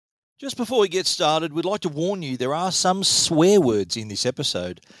Just before we get started, we'd like to warn you there are some swear words in this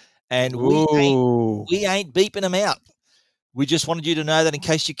episode, and we ain't beeping them out. We just wanted you to know that in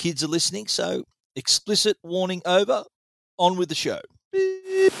case your kids are listening. So, explicit warning over. On with the show.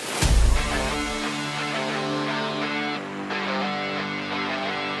 Beep.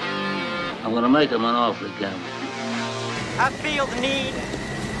 I'm going to make him an offer again. I feel the need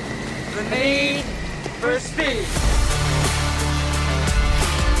for speed.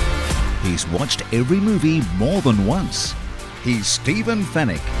 He's watched every movie more than once. He's Stephen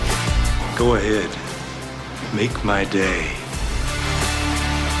Fenech. Go ahead. Make my day.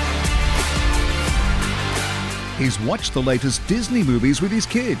 He's watched the latest Disney movies with his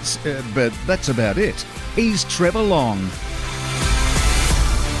kids, but that's about it. He's Trevor Long.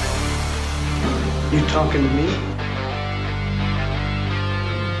 You talking to me?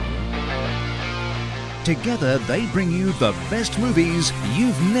 Together, they bring you the best movies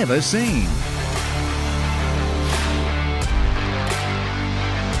you've never seen.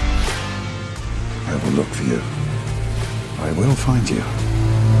 I will look for you. I will find you.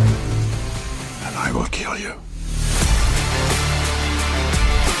 And I will kill you.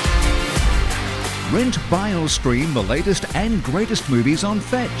 Rent, buy or stream the latest and greatest movies on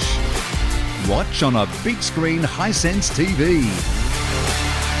Fetch. Watch on a big screen Hisense TV.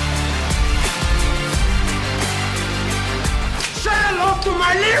 To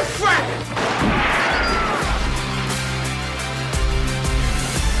my little friend.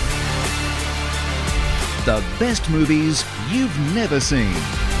 The best movies you've never seen. The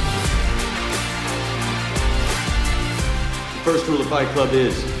first rule of Fight Club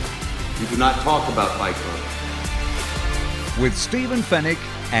is you do not talk about Fight Club. With Stephen Fenech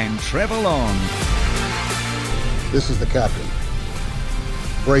and Trevor Long. This is the captain.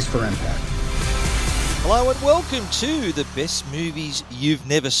 Brace for impact. Hello and welcome to the best movies you've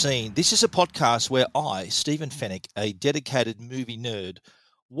never seen. This is a podcast where I, Stephen Fenech, a dedicated movie nerd,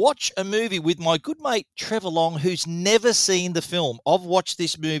 watch a movie with my good mate Trevor Long, who's never seen the film. I've watched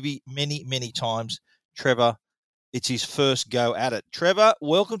this movie many, many times. Trevor, it's his first go at it. Trevor,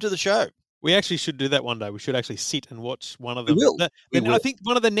 welcome to the show. We actually should do that one day. We should actually sit and watch one of them. We will. I think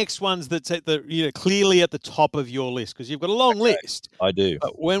one of the next ones that's at the clearly at the top of your list, because you've got a long list. I do.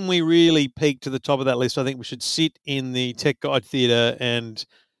 But when we really peak to the top of that list, I think we should sit in the Tech Guide Theatre and,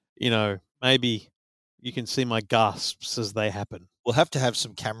 maybe you can see my gasps as they happen. We'll have to have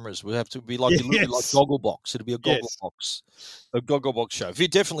some cameras. We'll have to be like, it'll be like Gogglebox. It'll be a Gogglebox show.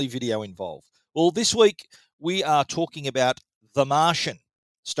 Definitely video involved. Well, this week we are talking about The Martian,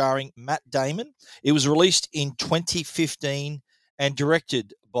 starring Matt Damon. It was released in 2015 and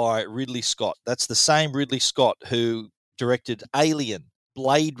directed by Ridley Scott. That's the same Ridley Scott who directed Alien,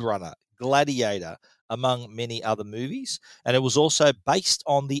 Blade Runner, Gladiator, among many other movies. And it was also based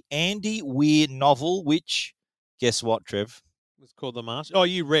on the Andy Weir novel, which, guess what, Trev? It's called The Martian. Oh,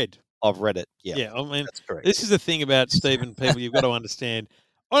 you read? I've read it, yeah. Yeah, I mean, that's correct. This is the thing about Stephen, people you've got to understand.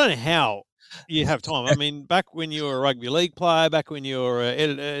 I don't know how you have time. I mean, back when you were a rugby league player, back when you were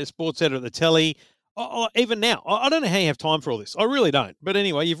a sports editor at the telly, even now, I don't know how you have time for all this. I really don't. But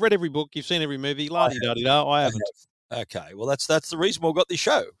anyway, you've read every book, you've seen every movie, la-di-da-di-da. I haven't. Okay, well, that's the reason we've got this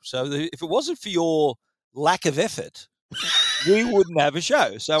show. So if it wasn't for your lack of effort, we wouldn't have a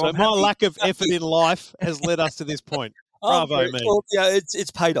show. So my lack of effort in life has led us to this point. Bravo, me. Well, yeah,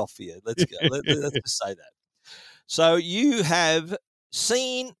 it's paid off for you. Let's go. Let's just say that. So you have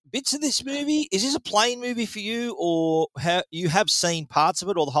seen bits of this movie. Is this a plain movie for you, or you have seen parts of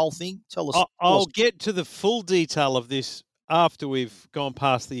it, or the whole thing? Tell us. I'll get to the full detail of this after we've gone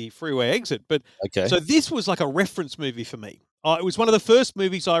past the freeway exit. But okay. So this was like a reference movie for me. It was one of the first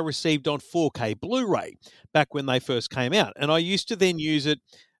movies I received on 4K Blu-ray back when they first came out, and I used to then use it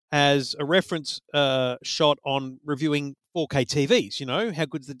as a reference shot on reviewing 4K TVs, how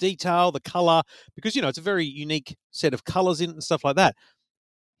good's the detail, the color, because, it's a very unique set of colors in it and stuff like that.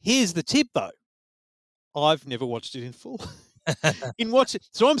 Here's the tip, though. I've never watched it in full.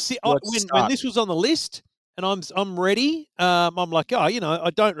 So when this was on the list and I'm ready, I'm like,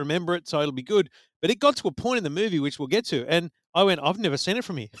 I don't remember it, so it'll be good. But it got to a point in the movie, which we'll get to, and I went, I've never seen it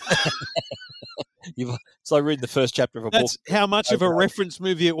from here. It's like reading the first chapter of a book. That's how much of a reference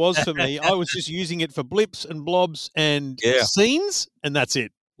movie it was for me. I was just using it for blips and blobs and scenes, and that's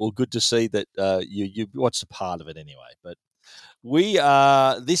it. Well, good to see that you watched a part of it anyway. But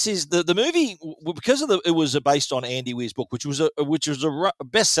this is the movie, because it was based on Andy Weir's book, which was a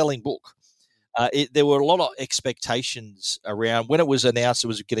best-selling book. There were a lot of expectations around when it was announced it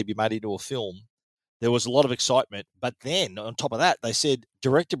was going to be made into a film. there was a lot of excitement. But then on top of that, they said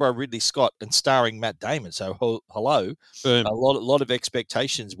directed by Ridley Scott and starring Matt Damon. So hello, Boom. a lot of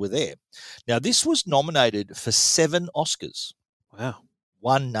expectations were there. Now this was nominated for 7 Oscars. Wow.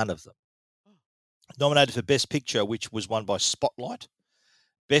 Won none of them. Nominated for Best Picture, which was won by Spotlight.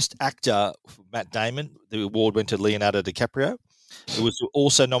 Best Actor, Matt Damon. The award went to Leonardo DiCaprio. It was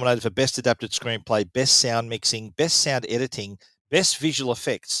also nominated for Best Adapted Screenplay, Best Sound Mixing, Best Sound Editing, Best Visual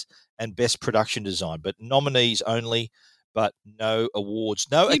Effects, and Best Production Design. But nominees only, but no awards.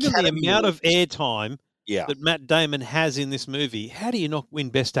 No Even Academy the amount Awards. of airtime Yeah. that Matt Damon has in this movie, how do you not win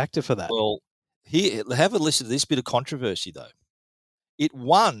Best Actor for that? Well, here, have a listen to this bit of controversy, though. It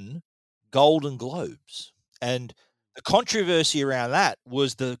won Golden Globes, and the controversy around that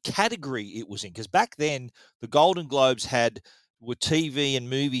was the category it was in, because back then the Golden Globes were TV and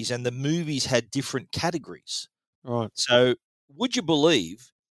movies, and the movies had different categories. Right. So would you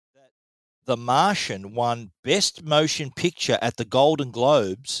believe that The Martian won Best Motion Picture at the Golden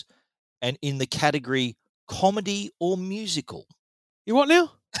Globes, and in the category comedy or musical? You what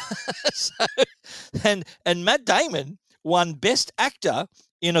now? So, and Matt Damon won Best Actor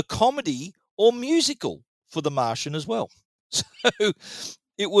in a comedy or musical for The Martian as well. So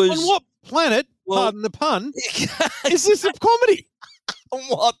it was... On what planet, Well, pardon the pun, is this a comedy? On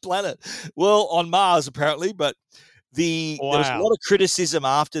what planet? Well, on Mars, apparently, but there was a Wow. lot of criticism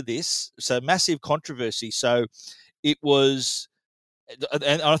after this, so massive controversy. So it was...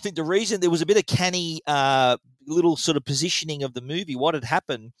 And I think the reason there was a bit of canny little sort of positioning of the movie, what had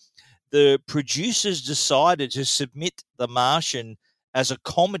happened, the producers decided to submit The Martian as a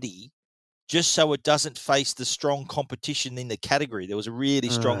comedy just so it doesn't face the strong competition in the category. There was a really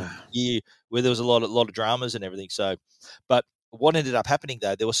strong year where there was a lot of dramas and everything. So, but what ended up happening,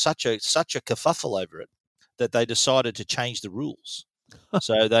 though, there was such a kerfuffle over it that they decided to change the rules.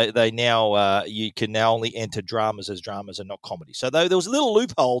 So they now you can now only enter dramas as dramas and not comedy. So there was a little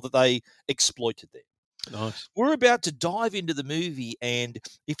loophole that they exploited there. Nice. We're about to dive into the movie, and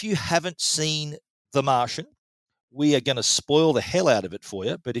if you haven't seen The Martian, we are going to spoil the hell out of it for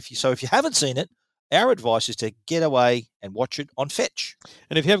you. But if you haven't seen it, our advice is to get away and watch it on Fetch.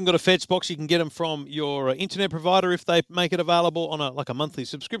 And if you haven't got a Fetch box, you can get them from your internet provider if they make it available on a monthly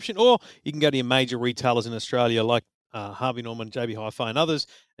subscription, or you can go to your major retailers in Australia like Harvey Norman, JB Hi-Fi and others,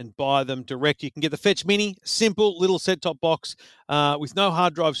 and buy them direct. You can get the Fetch Mini, simple little set-top box with no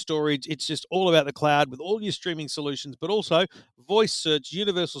hard drive storage. It's just all about the cloud with all your streaming solutions, but also voice search,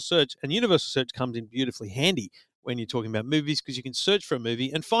 universal search, and universal search comes in beautifully handy when you're talking about movies, because you can search for a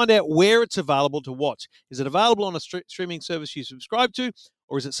movie and find out where it's available to watch. Is it available on a streaming service you subscribe to,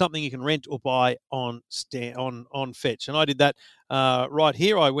 or is it something you can rent or buy on Fetch? And I did that right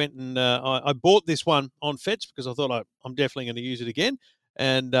here. I went and I bought this one on Fetch because I thought I'm definitely going to use it again.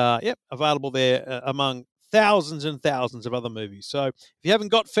 And, available there among thousands and thousands of other movies. So if you haven't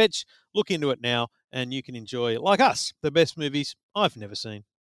got Fetch, look into it now, and you can enjoy, like us, the best movies I've never seen.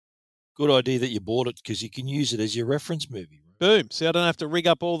 Good idea that you bought it, because you can use it as your reference movie. Boom. See, I don't have to rig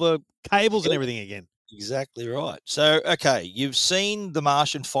up all the cables and everything again. Exactly right. So, okay, you've seen The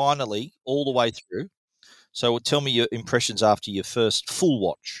Martian finally all the way through. So tell me your impressions after your first full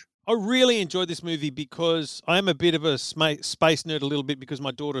watch. I really enjoyed this movie because I am a bit of a space nerd, a little bit, because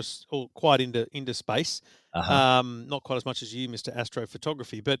my daughter's quite into space. Not quite as much as you, Mr.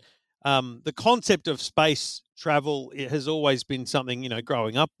 Astrophotography, but the concept of space travel, it has always been something,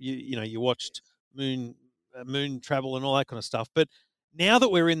 growing up. You watched moon travel and all that kind of stuff. But now that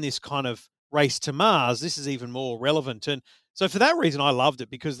we're in this kind of race to Mars, this is even more relevant. And so for that reason, I loved it,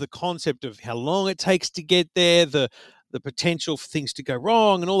 because the concept of how long it takes to get there, the potential for things to go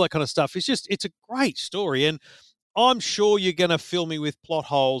wrong and all that kind of stuff, it's a great story. And I'm sure you're going to fill me with plot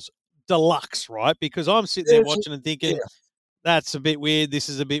holes deluxe, right? Because I'm sitting there watching and thinking, that's a bit weird, this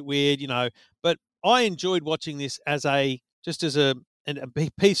is a bit weird, But I enjoyed watching this as a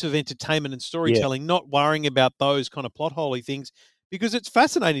piece of entertainment and storytelling, not worrying about those kind of plot holey things, because it's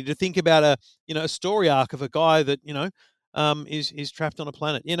fascinating to think about a story arc of a guy that, is trapped on a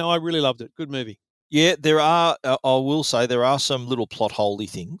planet. I really loved it. Good movie. Yeah, there are. I will say there are some little plot holey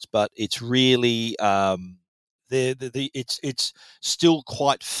things, but it's really it's still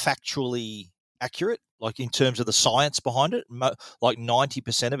quite factually accurate. Like in terms of the science behind it, like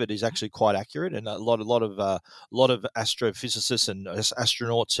 90% of it is actually quite accurate, and a lot of astrophysicists and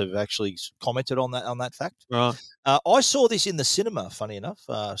astronauts have actually commented on that fact. Right. I saw this in the cinema. Funny enough,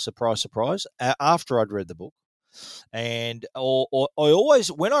 surprise, after I'd read the book, and I always,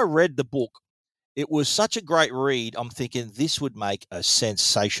 when I read the book, it was such a great read. I'm thinking this would make a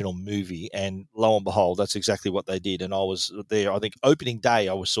sensational movie, and lo and behold, that's exactly what they did. And I was there. I think opening day,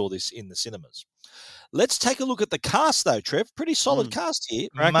 I saw this in the cinemas. Let's take a look at the cast, though, Trev. Pretty solid cast here.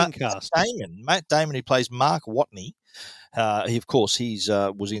 Cracking cast. Matt Damon, who plays Mark Watney. He, of course,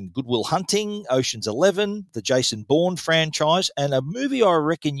 was in Good Will Hunting, Ocean's 11, the Jason Bourne franchise, and a movie I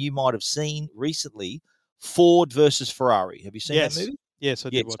reckon you might have seen recently, Ford versus Ferrari. Have you seen that movie? Yes, I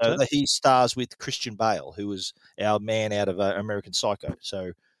did watch that. He stars with Christian Bale, who was our man out of American Psycho.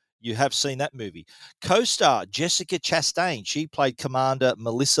 So you have seen that movie. Co-star Jessica Chastain. She played Commander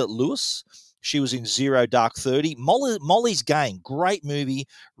Melissa Lewis. She was in Zero Dark 30. Molly's Game, great movie,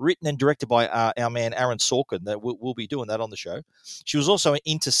 written and directed by our man Aaron Sorkin. That we'll be doing that on the show. She was also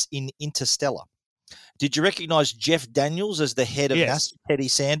in Interstellar. Did you recognize Jeff Daniels as the head of NASA, Teddy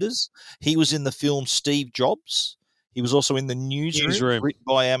Sanders? He was in the film Steve Jobs. He was also in the Newsroom. Written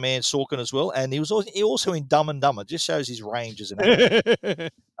by our man Sorkin as well. And he was also in Dumb and Dumber. Just shows his range as an actor.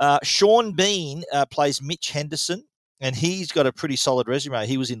 Sean Bean plays Mitch Henderson, and he's got a pretty solid resume.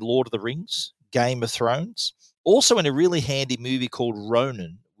 He was in Lord of the Rings, Game of Thrones. Also in a really handy movie called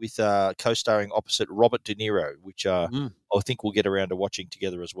Ronin with co-starring opposite Robert De Niro, which I think we'll get around to watching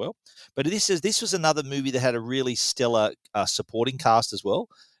together as well. But this was another movie that had a really stellar supporting cast as well.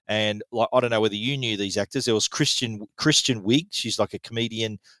 And I don't know whether you knew these actors. There was Kristen Wiig. She's like a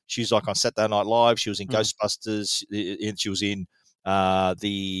comedian. She's like on Saturday Night Live. She was in Ghostbusters, and she was in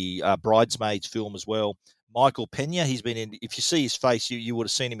the Bridesmaids film as well. Michael Pena, he's been in. If you see his face, you would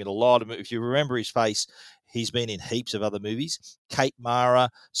have seen him in a lot of movies. If you remember his face, he's been in heaps of other movies. Kate Mara,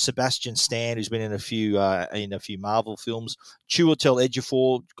 Sebastian Stan, who's been in a few Marvel films. Chiwetel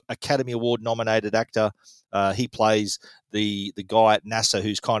Ejiofor, Academy Award nominated actor. He plays the guy at NASA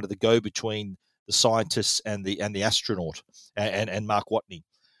who's kind of the go-between the scientists and the astronaut, and Mark Watney.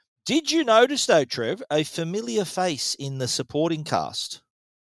 Did you notice, though, Trev, a familiar face in the supporting cast?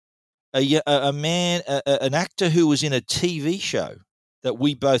 A man, an actor who was in a TV show that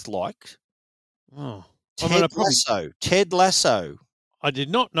we both liked. Oh, Ted Lasso. I did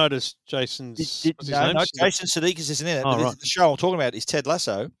not notice Jason's. No, Jason Sudeikis isn't in it. Oh, but right. The show I'm talking about is Ted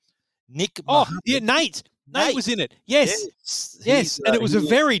Lasso. Nate. Nate was in it. Yes. And it was a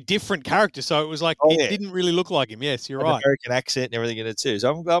very different character, so it was like it didn't really look like him. Yes, you're right. American accent and everything in it too.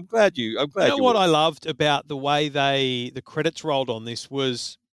 So I'm glad you. You know what I loved about the way the credits rolled on this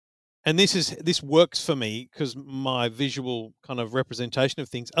was, and this works for me because my visual kind of representation of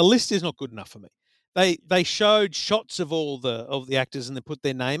things. A list is not good enough for me. They showed shots of all the actors and they put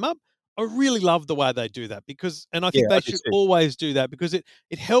their name up. I really love the way they do that and I think they should always do that because it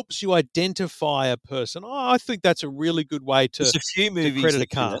helps you identify a person. I think that's a really good way to credit a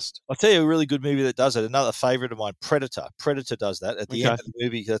cast. I'll tell you a really good movie that does it. Another favorite of mine, Predator. Predator does that at the end of the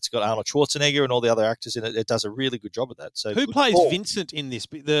movie. That's got Arnold Schwarzenegger and all the other actors in it. It does a really good job of that. So who plays Vincent in this?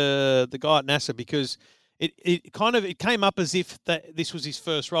 The guy at NASA, because it came up as if this was his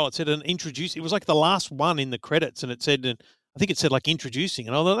first role. It said it was like the last one in the credits, and I think it said like introducing,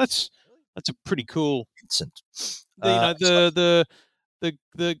 and I thought that's a pretty cool Vincent. The guy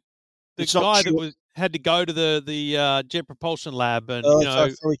that had to go to the jet propulsion lab, and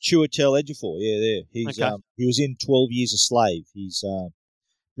sorry, Chiwetel Ejiofor. Yeah, there he was in 12 Years a Slave. He's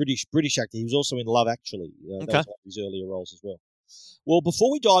British actor. He was also in Love Actually. That was one of his earlier roles as well. Well,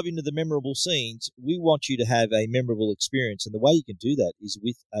 before we dive into the memorable scenes, we want you to have a memorable experience, and the way you can do that is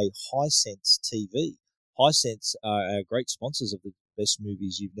with a Hisense TV. Hisense are our great sponsors of the best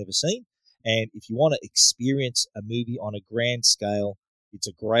movies you've never seen, and if you want to experience a movie on a grand scale, it's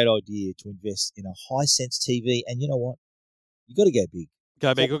a great idea to invest in a Hisense TV. And you know what? You got to go big.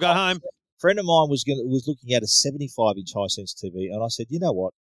 Go big or go home. A friend of mine was looking at a 75-inch Hisense TV, and I said, you know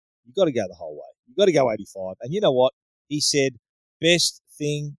what? You got to go the whole way. You got to go 85. And you know what? He said, best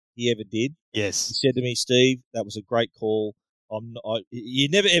thing he ever did. Yes. He said to me, Steve, that was a great call. You're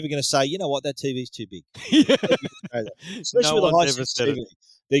never ever going to say, you know what, that TV's too big. Especially with a Hisense TV.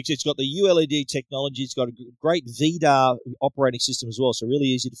 It's got the ULED technology. It's got a great VDAR operating system as well, so really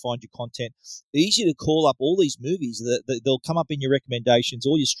easy to find your content. Easy to call up all these movies. They'll come up in your recommendations.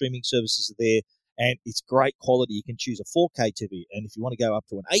 All your streaming services are there, and it's great quality. You can choose a 4K TV, and if you want to go up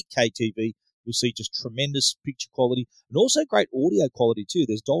to an 8K TV, you'll see just tremendous picture quality and also great audio quality too.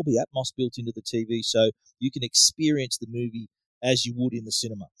 There's Dolby Atmos built into the TV, so you can experience the movie as you would in the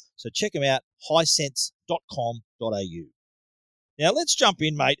cinema. So check them out, hisense.com.au. Now let's jump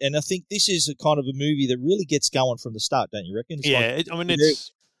in, mate, and I think this is a kind of a movie that really gets going from the start, don't you reckon? It's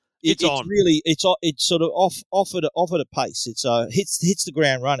on. It's sort of off at a pace. It's hits the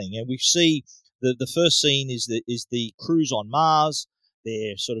ground running, and we see the first scene is the cruise on Mars.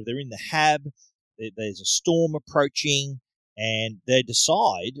 They're in the hab. There's a storm approaching, and they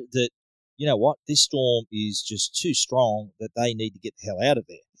decide that, you know what, this storm is just too strong, that they need to get the hell out of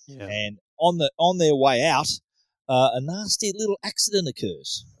there. Yeah. And on their way out, a nasty little accident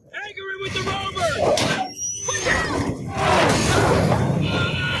occurs. Anchor it with the rover!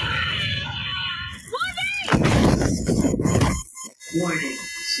 Warning,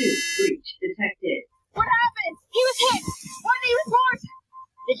 suit breach detected. What happened? He was hit. What did he report?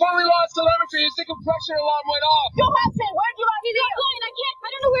 Before we lost telemetry, his decompression alarm went off. Johansson, where'd you last? He's offline. I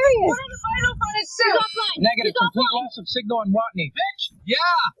don't know where he is. What are the vitals on his suit? He's offline. Negative, complete loss of signal on Watney. Bitch! Yeah!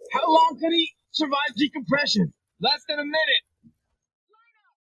 How long could he survive decompression? Less than a minute. Line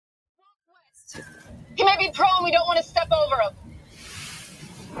up. Walk west. He may be prone. We don't want to step over him.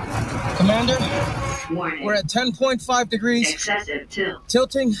 Commander, Warning. we're at 10.5 degrees. Excessive tilt.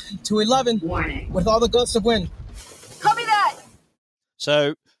 Tilting to 11 Warning. with all the gusts of wind. Copy that.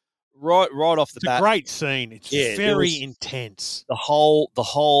 So right off the It's bat, a great scene. It's Yeah, there very was- intense. the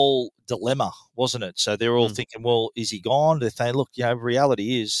whole dilemma, wasn't it? So they're all thinking, well, is he gone? They're saying, look,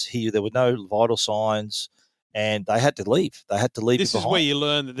 reality is there were no vital signs, and they had to leave. They had to leave. This it is behind. where you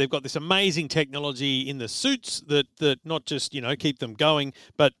learn that they've got this amazing technology in the suits that not just keep them going,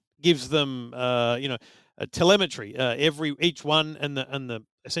 but gives them a telemetry. Each one and the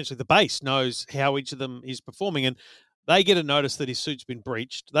essentially the base knows how each of them is performing, and they get a notice that his suit's been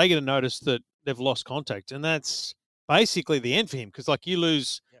breached. They get a notice that they've lost contact, and that's basically the end for him because, like, you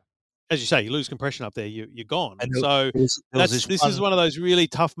lose, as you say, you lose compression up there, you're gone. And So this is one of those really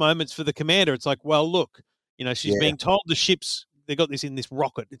tough moments for the commander. It's like, well, look, she's being told the ship's they got this in this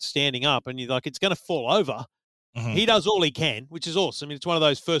rocket, it's standing up, and you're like, it's going to fall over. Mhm. He does all he can, which is awesome. I mean, it's one of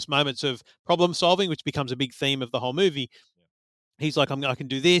those first moments of problem solving, which becomes a big theme of the whole movie. He's like, I can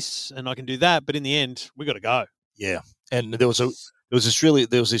do this and I can do that, but in the end, we got to go. Yeah, and there was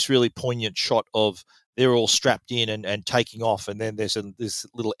this really poignant shot of they're all strapped in and taking off, and then there's this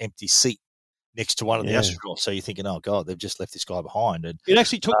little empty seat next to one of the astronauts. So you're thinking, oh god, they've just left this guy behind. And it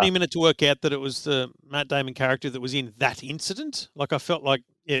actually took me a minute to work out that it was the Matt Damon character that was in that incident. Like I felt like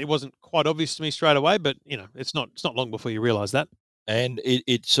it wasn't quite obvious to me straight away, but it's not long before you realise that. And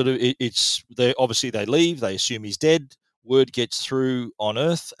it's they obviously they leave. They assume he's dead. Word gets through on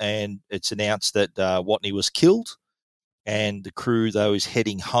Earth, and it's announced that Watney was killed, and the crew though is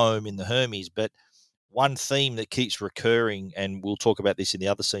heading home in the Hermes. But one theme that keeps recurring, and we'll talk about this in the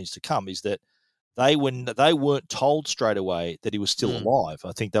other scenes to come, is that they weren't told straight away that he was still alive.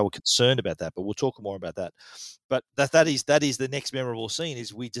 I think they were concerned about that, but we'll talk more about that. But that is the next memorable scene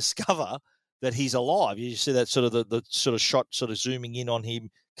is we discover that he's alive. You see that sort of the sort of shot sort of zooming in on him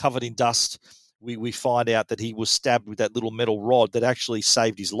covered in dust. We find out that he was stabbed with that little metal rod that actually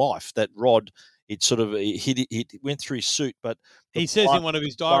saved his life. That rod, it went through his suit, but he says in one of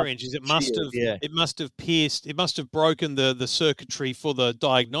his diary entries it must have broken the circuitry for the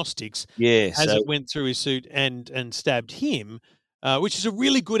diagnostics as it went through his suit and stabbed him, which is a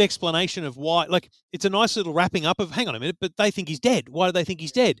really good explanation of why. Like, it's a nice little wrapping up of, hang on a minute, but they think he's dead. Why do they think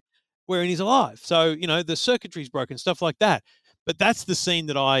he's dead? Wherein he's alive. So, the circuitry's broken, stuff like that. But that's the scene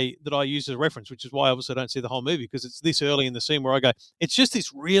that I use as a reference, which is why obviously I don't see the whole movie, because it's this early in the scene where I go, it's just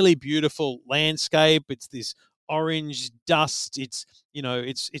this really beautiful landscape. It's this orange dust. It's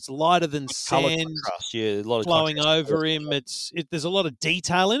it's lighter than sand, a lot of flowing over him. There's a lot of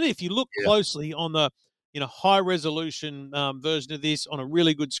detail in it. If you look closely on the high resolution version of this on a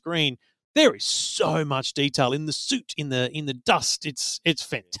really good screen, there is so much detail in the suit, in the dust. It's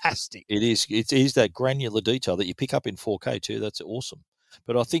fantastic. It is. It is that granular detail that you pick up in 4K too. That's awesome.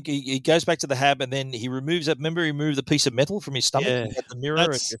 But I think he goes back to the hab and then he removes that. Remember, he removed the piece of metal from his stomach. Yeah, and had the mirror.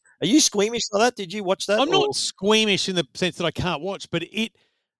 Are you squeamish like that? Did you watch that? I'm not squeamish in the sense that I can't watch, but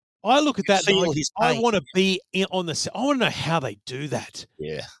I look at that and I want to be on the set. I want to know how they do that.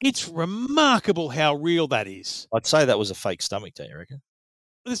 Yeah. It's remarkable how real that is. I'd say that was a fake stomach, don't you reckon?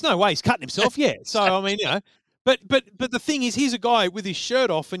 There's no way he's cutting himself. Yeah. So, I mean, but the thing is, here's a guy with his shirt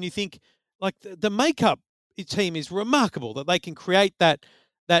off and you think, like, the makeup team is remarkable that they can create that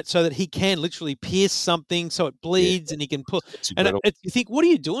so that he can literally pierce something so it bleeds and he can pull. And you think, what are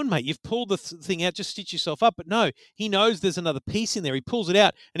you doing, mate? You've pulled the thing out, just stitch yourself up. But no, he knows there's another piece in there. He pulls it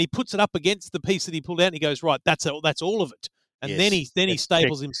out and he puts it up against the piece that he pulled out and he goes, right, that's all of it. And then he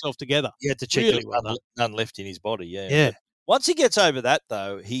staples himself together. He had to check really none left in his body. Yeah. Yeah. Once he gets over that,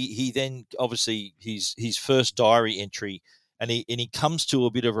 though, he then obviously his first diary entry, and he comes to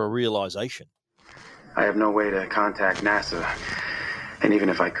a bit of a realization. I have no way to contact NASA, and even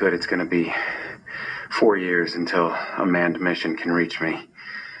if I could, it's going to be 4 years until a manned mission can reach me.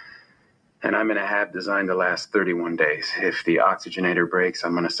 And I'm in a hab designed to last 31 days. If the oxygenator breaks,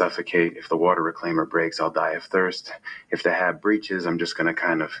 I'm going to suffocate. If the water reclaimer breaks, I'll die of thirst. If the hab breaches, I'm just going to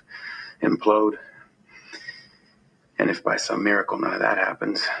kind of implode. And if by some miracle none of that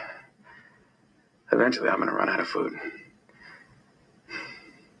happens, eventually I'm going to run out of food.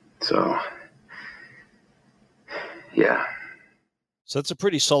 So, yeah. So it's a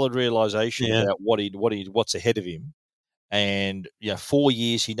pretty solid realization about what's ahead of him. And 4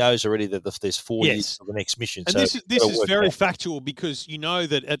 years, he knows already that there's 4 years for the next mission. And so this is very factual, because you know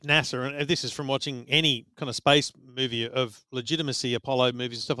that at NASA, and this is from watching any kind of space movie of legitimacy, Apollo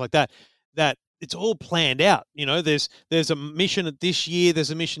movies and stuff like that, that it's all planned out. There's a mission this year,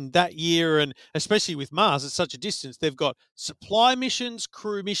 there's a mission that year, and especially with Mars, it's such a distance. They've got supply missions,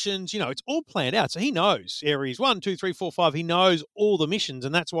 crew missions. It's all planned out. So he knows Ares 1, 2, 3, 4, 5. He knows all the missions,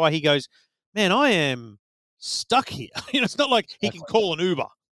 and that's why he goes, man, I am stuck here. It's not like he can call an Uber.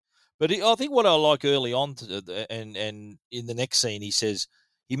 But I think what I like early on, and in the next scene,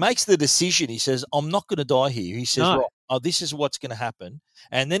 he makes the decision. He says, I'm not going to die here. He says, this is what's going to happen.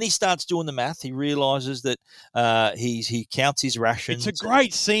 And then he starts doing the math. He realizes that he counts his rations. It's a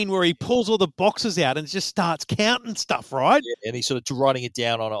great scene where he pulls all the boxes out and just starts counting stuff, right? Yeah, and he's sort of writing it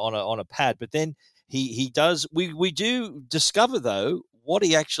down on a pad. But then he does. We do discover, though, what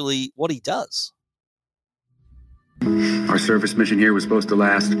he does. Our service mission here was supposed to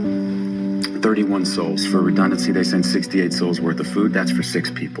last 31 souls. For redundancy, they sent 68 souls worth of food. That's for 6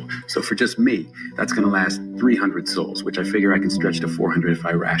 people. So for just me, that's going to last 300 souls, which I figure I can stretch to 400 if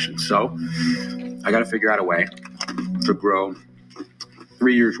I ration. So I got to figure out a way to grow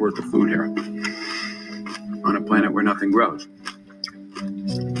 3 years worth of food here on a planet where nothing grows.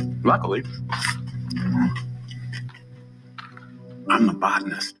 Luckily, I'm a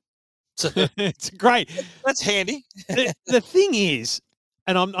botanist. It's great. That's handy. The thing is,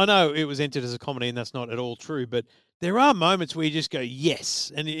 and I know it was entered as a comedy, and that's not at all true, but there are moments where you just go,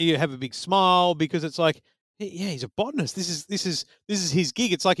 yes, and you have a big smile, because it's like, yeah, he's a botanist. This is his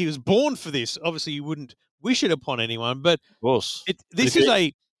gig. It's like he was born for this. Obviously, you wouldn't wish it upon anyone, but of course, this is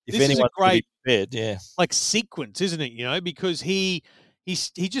a great prepared, like sequence, isn't it? Because he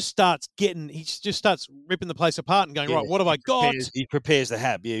just starts ripping the place apart and going, right, what have I got? He prepares the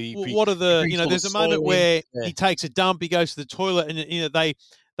hab. Yeah. What are there's a moment where he takes a dump, he goes to the toilet, and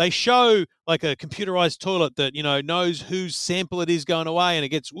they show like a computerized toilet that knows whose sample it is going away, and it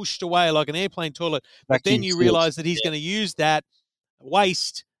gets whooshed away like an airplane toilet. But then you realize that he's going to use that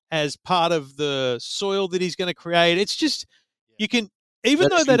waste as part of the soil that he's going to create. It's just, you can, even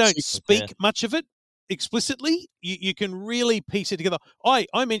though they don't speak much of it explicitly, you can really piece it together.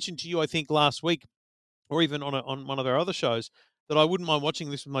 I mentioned to you, I think last week, or even on one of our other shows, that I wouldn't mind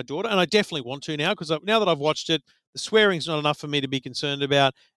watching this with my daughter, and I definitely want to now, because now that I've watched it, the swearing's not enough for me to be concerned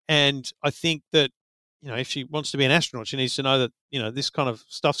about, and I think that if she wants to be an astronaut, she needs to know that this kind of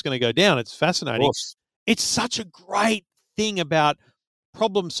stuff's going to go down. It's fascinating. It's such a great thing about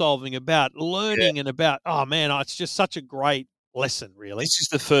problem solving, about learning, and about it's just such a great lesson, really. This is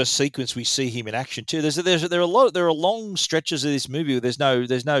the first sequence we see him in action too. There are long stretches of this movie where there's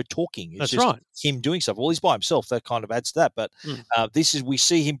no talking. It's That's just right. him doing stuff. Well, he's by himself. That kind of adds to that. But we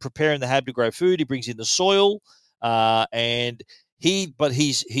see him preparing the hab to grow food. He brings in the soil, and he's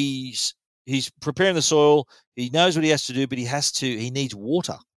preparing the soil. He knows what he has to do, but he needs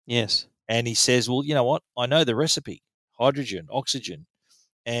water. Yes. And he says, well, you know what? I know the recipe: hydrogen, oxygen.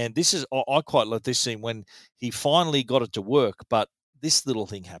 And this is, I quite love this scene when he finally got it to work, but this little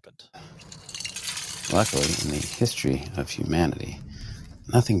thing happened. Luckily, in the history of humanity,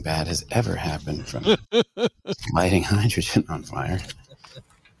 nothing bad has ever happened from lighting hydrogen on fire.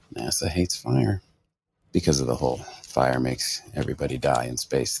 NASA hates fire because of the whole fire makes everybody die in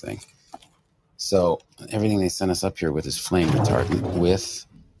space thing. So everything they sent us up here with is flame retardant, with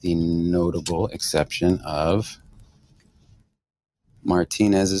the notable exception of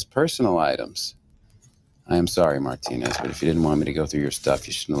Martinez's personal items. I am sorry, Martinez, but if you didn't want me to go through your stuff,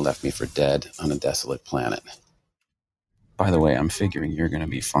 you shouldn't have left me for dead on a desolate planet. By the way, I'm figuring you're going to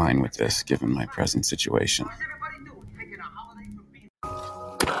be fine with this, given my present situation.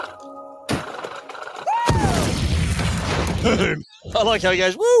 I like how he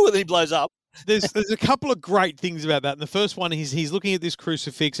goes, woo, and then he blows up. There's a couple of great things about that. And the first one is he's looking at this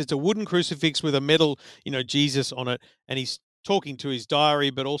crucifix. It's a wooden crucifix with a metal, Jesus on it, and he's talking to his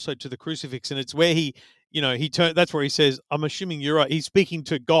diary, but also to the crucifix. And it's where that's where he says, I'm assuming he's speaking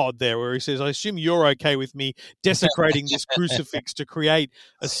to God there, where he says, I assume you're okay with me desecrating this crucifix to create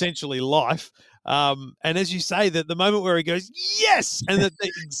essentially life. And as you say, that the moment where he goes, yes, and the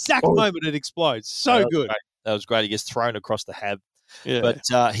exact moment it explodes. So good. That was great. He gets thrown across the hab. Yeah.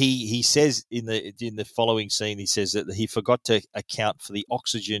 But he says in the following scene, he says that he forgot to account for the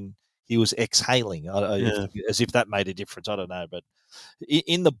oxygen he was exhaling, as if that made a difference. I don't know, but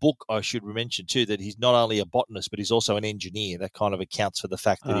In the book, I should mention too that he's not only a botanist, but he's also an engineer. That kind of accounts for the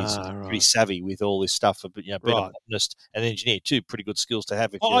fact that he's pretty savvy with all this stuff. But being a botanist and engineer, two pretty good skills to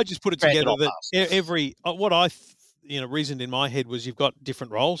have. I just put it together that every what I reasoned in my head was you've got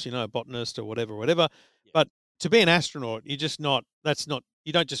different roles, a botanist or whatever. Yeah. But to be an astronaut, you're just not. That's not.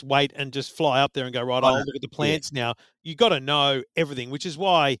 You don't just wait and just fly up there and go, right, I'll look at the plants now. You got to know everything, which is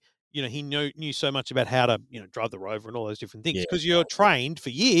why, he knew so much about how to, drive the rover and all those different things, because you're trained for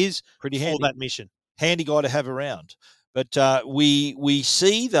years for that mission. Handy guy to have around. But we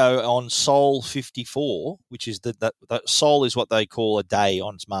see, though, on Sol 54, which is that Sol is what they call a day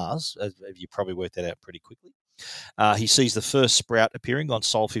on Mars. As you probably worked that out pretty quickly. He sees the first sprout appearing on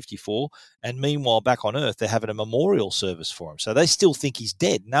Sol 54, and meanwhile, back on Earth, they're having a memorial service for him. So they still think he's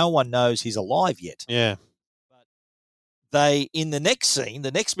dead. No one knows he's alive yet. Yeah. But in the next scene,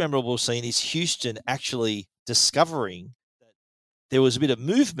 the next memorable scene is Houston actually discovering that there was a bit of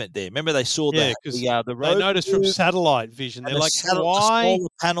movement there. Remember, they saw the road. They noticed from satellite vision. They're like, why? The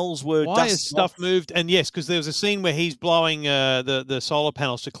panels were why has stuff moved? And yes, because there was a scene where he's blowing the solar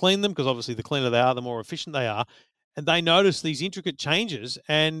panels to clean them, because obviously the cleaner they are, the more efficient they are. And they notice these intricate changes,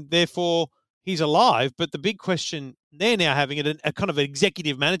 and therefore he's alive. But the big question they're now having at a kind of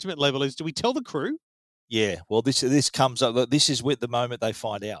executive management level is, do we tell the crew? Yeah, well, this comes up. This is with the moment they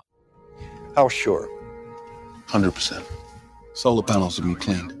find out. How sure? 100%. Solar panels have been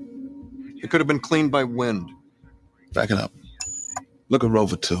cleaned. It could have been cleaned by wind. Back it up. Look at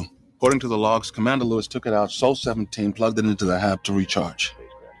Rover 2. According to the logs, Commander Lewis took it out, Sol 17, plugged it into the hab to recharge.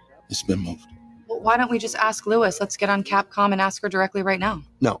 It's been moved. Well, why don't we just ask Lewis? Let's get on Capcom and ask her directly right now.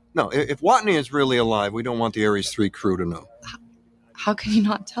 No. If Watney is really alive, we don't want the Ares 3 crew to know. How can you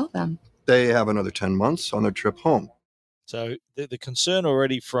not tell them? They have another 10 months on their trip home. So the concern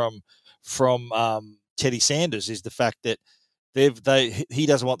already from Teddy Sanders is the fact that he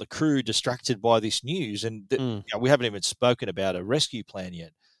doesn't want the crew distracted by this news, and we haven't even spoken about a rescue plan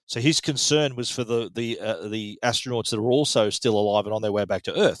yet. So his concern was for the astronauts that are also still alive and on their way back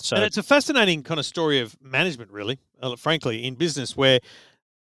to Earth. So, and it's a fascinating kind of story of management, really, frankly, in business, where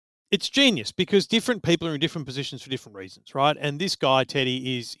it's genius because different people are in different positions for different reasons, right? And this guy,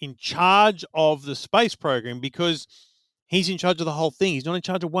 Teddy, is in charge of the space program because he's in charge of the whole thing. He's not in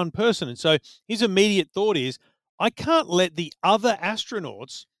charge of one person. And so his immediate thought is, I can't let the other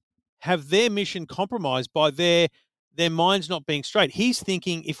astronauts have their mission compromised by their minds not being straight. He's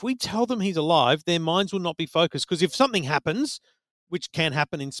thinking, if we tell them he's alive, their minds will not be focused, because if something happens, which can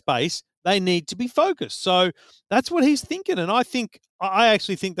happen in space, they need to be focused. So that's what he's thinking. And I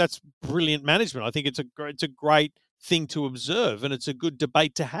actually think that's brilliant management. I think it's a great thing to observe, and it's a good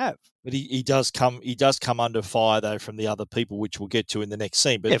debate to have. But he does come under fire, though, from the other people, which we'll get to in the next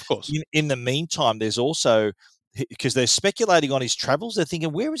scene. But yeah, of course. In the meantime, there's also, because they're speculating on his travels, they're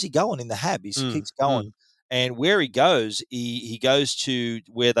thinking, where is he going in the hab? He keeps going. And where he goes, he goes to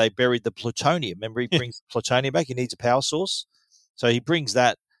where they buried the plutonium. Remember, he brings plutonium back. He needs a power source. So he brings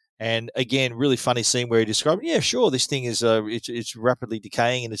that. And again, really funny scene where he described, yeah, sure, this thing is it's rapidly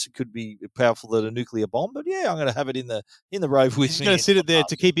decaying and it could be powerful than a nuclear bomb. But yeah, I'm going to have it in the rover with me. He's going to sit it there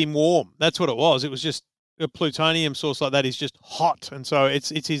to keep him warm. That's what it was. It was just a plutonium source like that is just hot, and so it's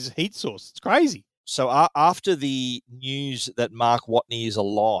his heat source. It's crazy. So after the news that Mark Watney is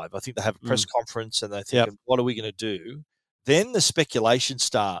alive, I think they have a press conference and they think, what are we going to do? Then the speculation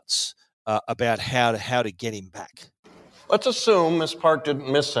starts about how to get him back. Let's assume Miss Park didn't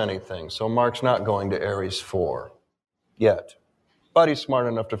miss anything, so Mark's not going to Ares 4 yet. But he's smart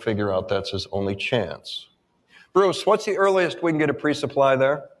enough to figure out that's his only chance. Bruce, what's the earliest we can get a pre-supply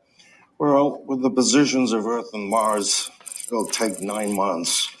there? Well, with the positions of Earth and Mars, it'll take 9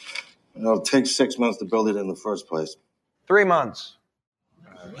 months. It'll take 6 months to build it in the first place. 3 months.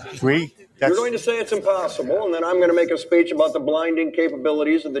 3? You're going to say it's impossible, and then I'm going to make a speech about the blinding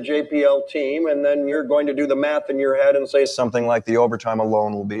capabilities of the JPL team, and then you're going to do the math in your head and say something like the overtime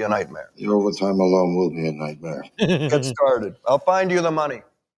alone will be a nightmare. The overtime alone will be a nightmare. Get started. I'll find you the money.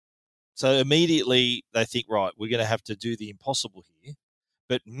 So immediately they think, right, we're going to have to do the impossible here.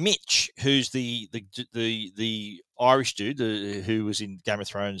 But Mitch, who's the Irish dude who was in Game of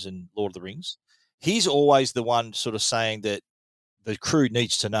Thrones and Lord of the Rings, he's always the one sort of saying that the crew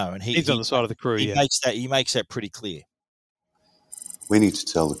needs to know, and he's on the side of the crew. He makes that pretty clear. We need to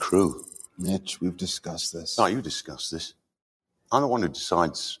tell the crew. Mitch, we've discussed this. No, you discussed this. I'm the one who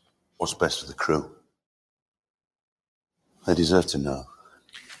decides what's best for the crew. They deserve to know.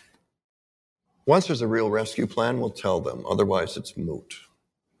 Once there's a real rescue plan, we'll tell them. Otherwise, it's moot.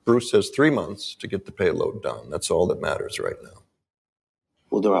 Bruce has 3 months to get the payload done. That's all that matters right now.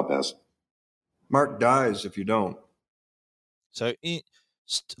 We'll do our best. Mark dies if you don't. So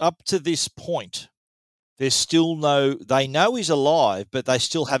up to this point, there's still they know he's alive, but they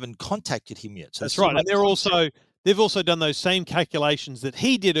still haven't contacted him yet. So that's right. And they've also done those same calculations that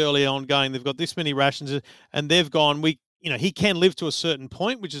he did early on, going, they've got this many rations, and they've gone, he can live to a certain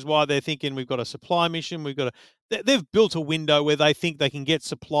point, which is why they're thinking we've got a supply mission. They've built a window where they think they can get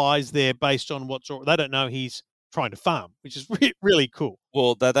supplies there based on they don't know he's trying to farm, which is really cool.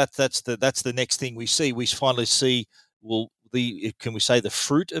 Well, that's the next thing we see. We finally see, can we say the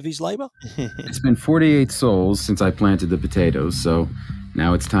fruit of his labor? It's been 48 sols since I planted the potatoes, so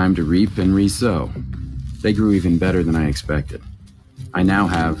now it's time to reap and re-sow. They grew even better than I expected. I now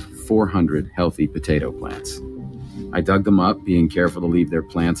have 400 healthy potato plants. I dug them up, being careful to leave their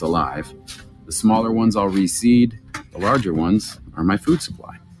plants alive. The smaller ones I'll reseed. The larger ones are my food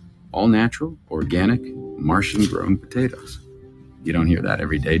supply. All natural, organic, Martian-grown potatoes. You don't hear that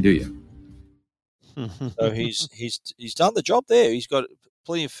every day, do you? So he's done the job there. He's got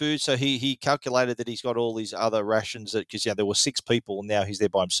plenty of food. So he calculated that he's got all these other rations because there were 6 people and now he's there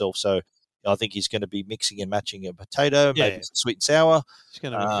by himself. So I think he's going to be mixing and matching a potato, maybe some sweet and sour. It's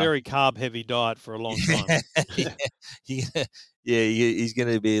going to be a very carb-heavy diet for a long time. He's going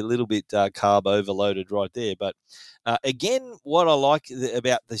to be a little bit carb overloaded right there. But again, what I like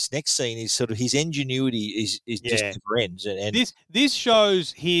about this next scene is sort of his ingenuity is just never ends. And this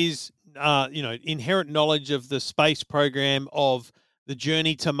shows his inherent knowledge of the space program, of the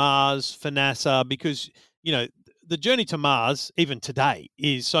journey to Mars for NASA, because the journey to Mars, even today,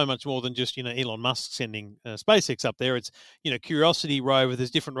 is so much more than just, Elon Musk sending SpaceX up there. It's, Curiosity rover,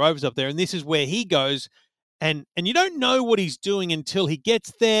 there's different rovers up there. And this is where he goes, and you don't know what he's doing until he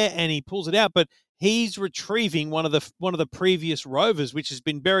gets there and he pulls it out. But he's retrieving one of the previous rovers, which has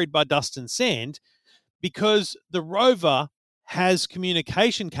been buried by dust and sand, because the rover has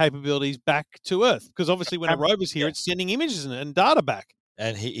communication capabilities back to Earth. Because obviously when a rover's here, it's sending images and data back.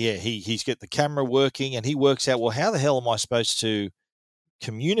 And he's got the camera working, and he works out, well, how the hell am I supposed to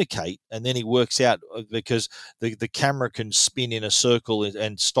communicate? And then he works out, because the camera can spin in a circle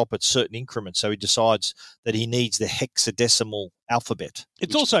and stop at certain increments. So he decides that he needs the hexadecimal alphabet.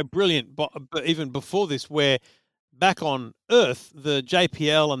 It's also brilliant, but even before this, where back on Earth, the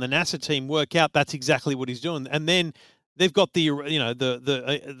JPL and the NASA team work out that's exactly what he's doing. And then they've got the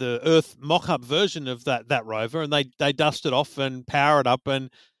Earth mock-up version of that rover, and they dust it off and power it up, and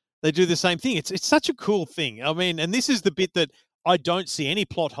they do the same thing. It's such a cool thing. I mean, and this is the bit that I don't see any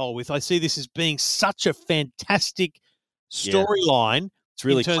plot hole with. I see this as being such a fantastic storyline. It's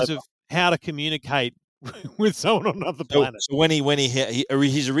really in terms clever. of how to communicate with someone on another planet. So when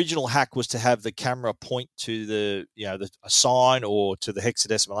his original hack was to have the camera point to a sign or to the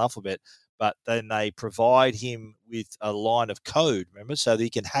hexadecimal alphabet. But then they provide him with a line of code, remember, so that he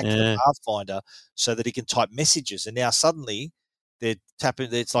can hack the Pathfinder so that he can type messages. And now suddenly they're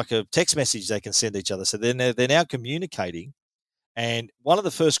tapping, it's like a text message they can send each other. So they're now communicating. And one of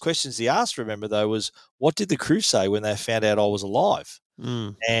the first questions he asked, remember, though, was, what did the crew say when they found out I was alive?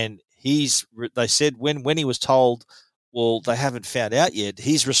 And they said when he was told, well, they haven't found out yet,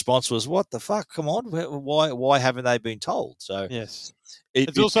 his response was, what the fuck? Come on. Why haven't they been told? So yes.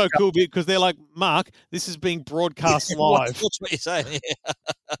 It's also cool because they're like, Mark, this is being broadcast live. What's what you're saying? Yeah.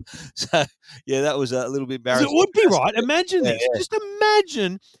 So, that was a little bit embarrassing. It would be right. Imagine this. Yeah. Just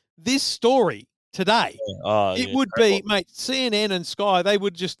imagine this story today. It would be, mate, CNN and Sky, they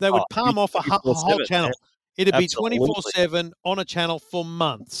would palm off a whole channel. Yeah. It'd be 24/7 on a channel for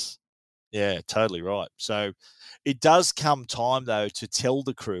months. Yeah, totally right. So it does come time, though, to tell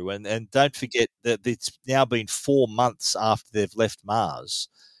the crew, and don't forget that it's now been 4 months after they've left Mars,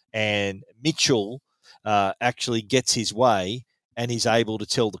 and Mitchell actually gets his way and is able to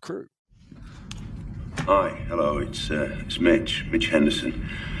tell the crew. Hi, hello, it's Mitch Henderson.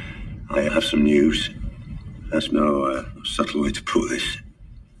 I have some news. There's no subtle way to put this.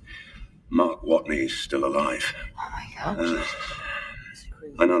 Mark Watney is still alive. Oh my God.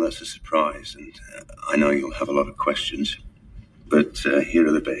 I know that's a surprise, and I know you'll have a lot of questions, but here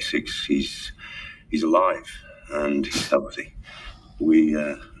are the basics. He's alive, and he's healthy. We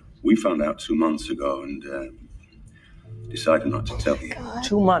found out 2 months ago, and decided not to tell you.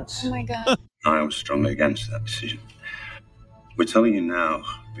 2 months. Oh my God. I was strongly against that decision. We're telling you now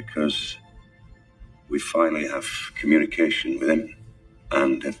because we finally have communication with him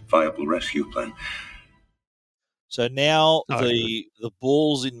and a viable rescue plan. So now the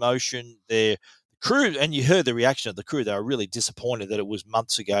ball's in motion. The crew, and you heard the reaction of the crew. They were really disappointed that it was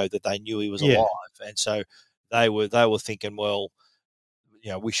months ago that they knew he was alive, and so they were thinking, well,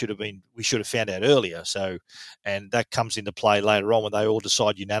 we should have found out earlier. So, and that comes into play later on when they all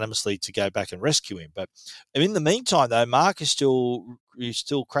decide unanimously to go back and rescue him. But in the meantime, though, Mark is still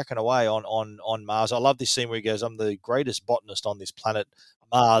cracking away on Mars. I love this scene where he goes, "I'm the greatest botanist on this planet.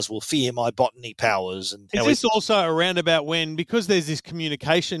 Mars will fear my botany powers." And is this also around about when, because there's this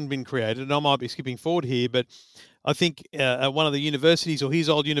communication been created, and I might be skipping forward here, but I think at one of the universities, or his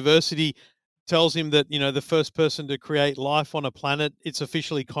old university, tells him that, the first person to create life on a planet, it's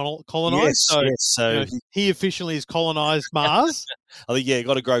officially colonized. Yes. So he officially has colonized Mars. I think, you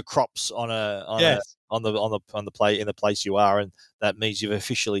got to grow crops on the place you are, and that means you've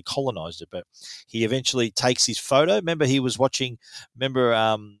officially colonized it. But he eventually takes his photo. Remember, he was watching.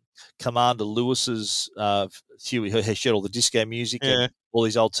 Commander Lewis's he shared all the disco music and all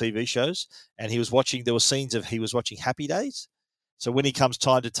these old TV shows, and he was watching. There were scenes of he was watching Happy Days. So when he comes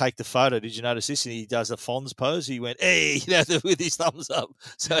time to take the photo, did you notice this? And he does a Fonz pose. He went, "Hey," with his thumbs up.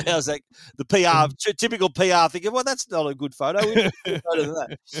 So how's that? The PR, typical PR thinking, well, that's not a good photo. We need a good photo than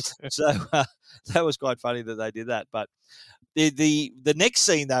that. So that was quite funny that they did that. But the next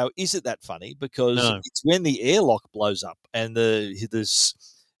scene though isn't that funny, because it's when the airlock blows up and his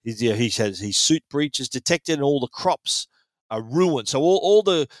suit breach is detected and all the crops are ruined. So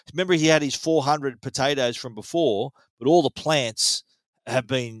remember he had his 400 potatoes from before, but all the plants have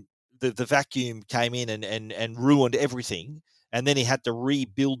been, the vacuum came in and ruined everything. And then he had to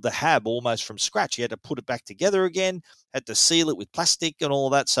rebuild the hab almost from scratch. He had to put it back together again, had to seal it with plastic and all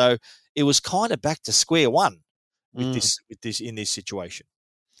that. So it was kind of back to square one with this in this situation.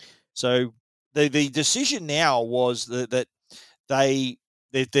 So the decision now was that they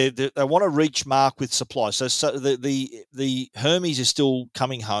want to reach Mark with supplies. So the Hermes is still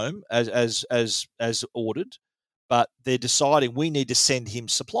coming home as ordered, but they're deciding we need to send him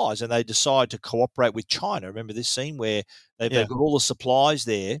supplies, and they decide to cooperate with China. Remember this scene where they've got all the supplies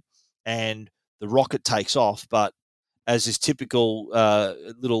there, and the rocket takes off, but as is typical,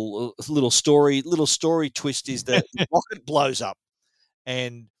 little story twist is that the rocket blows up,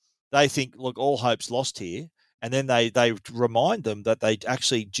 and they think, look, all hope's lost here. And then they remind them that they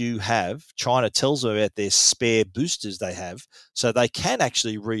actually do have, China tells them about their spare boosters they have, so they can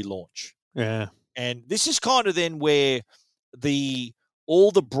actually relaunch. Yeah. And this is kind of then where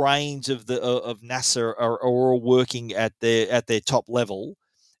all the brains of NASA are all working at their top level,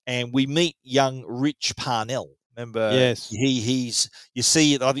 and we meet young Rich Parnell. Remember, yes, you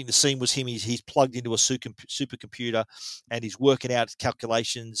see, I think the scene was him. He's plugged into a supercomputer, and he's working out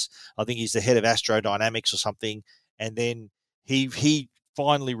calculations. I think he's the head of astrodynamics or something. And then he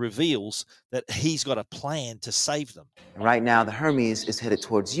finally reveals that he's got a plan to save them. And right now, the Hermes is headed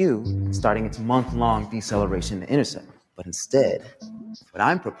towards you, starting its month-long deceleration to intercept. But instead, what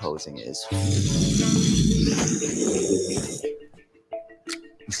I'm proposing is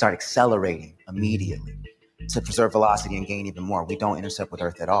we start accelerating immediately to preserve velocity and gain even more. We don't intercept with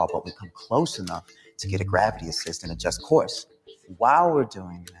Earth at all, but we come close enough to get a gravity assist and adjust course. While we're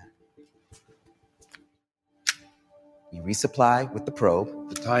doing that, we resupply with the probe,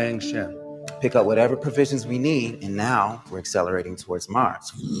 the Taiyang Shen, pick up whatever provisions we need, and now we're accelerating towards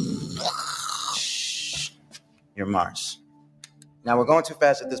Mars. You're Mars. Now, we're going too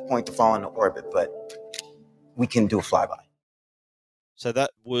fast at this point to fall into orbit, but we can do a flyby. So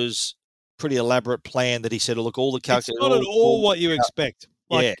that was pretty elaborate plan that he said, look, all the calculations. It's not at all what you expect.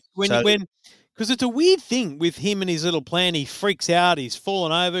 Like yeah. Because it's a weird thing with him and his little plan. He freaks out. He's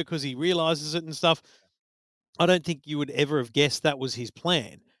fallen over because he realizes it and stuff. I don't think you would ever have guessed that was his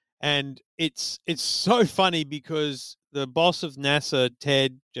plan. And it's so funny because the boss of NASA,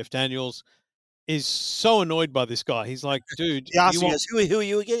 Ted, Jeff Daniels, is so annoyed by this guy. He's like, dude, he goes, who are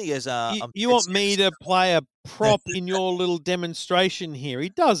you again? He goes, you want me to play a prop in your little demonstration here? He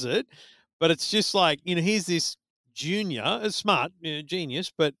does it, but it's just like, here's this junior, smart,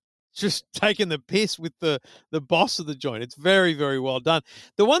 genius, but just taking the piss with the boss of the joint. It's very, very well done.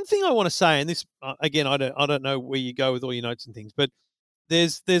 The one thing I want to say, and this again, I don't know where you go with all your notes and things, but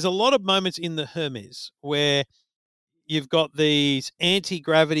there's a lot of moments in the Hermes where you've got these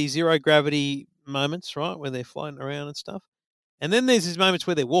anti-gravity, zero gravity moments, right, where they're floating around and stuff. And then there's these moments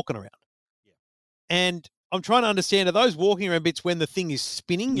where they're walking around. Yeah. And I'm trying to understand, are those walking around bits when the thing is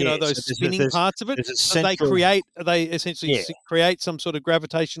spinning, those spinning parts of it? They essentially create some sort of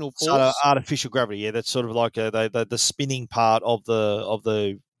gravitational force? Sort of artificial gravity, yeah. That's sort of like the spinning part of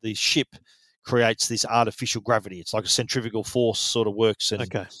the ship creates this artificial gravity. It's like a centrifugal force sort of works. And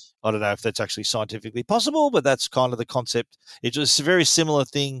okay. I don't know if that's actually scientifically possible, but that's kind of the concept. It's just a very similar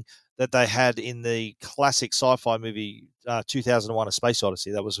thing that they had in the classic sci-fi movie 2001: A Space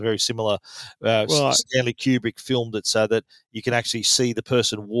Odyssey. That was very similar. Right. Stanley Kubrick filmed it so that you can actually see the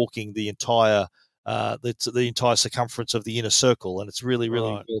person walking the entire the entire circumference of the inner circle, and it's really,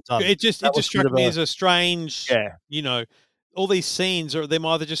 really Right. well done. It just struck me as a strange, Yeah. all these scenes are them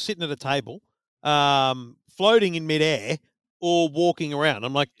either just sitting at a table, floating in midair, or walking around.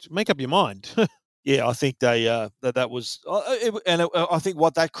 I'm like, make up your mind. Yeah, I think they that was, I think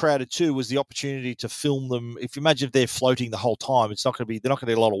what that created too was the opportunity to film them. If you imagine if they're floating the whole time, they're not going to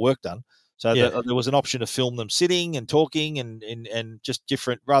get a lot of work done. So Yeah. there was an option to film them sitting and talking and just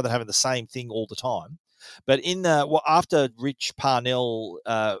different, rather than having the same thing all the time. But after Rich Parnell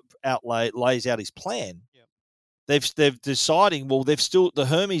lays out his plan, they've deciding, well, the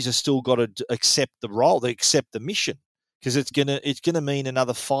Hermes have still got to accept the role, they accept the mission, because it's gonna mean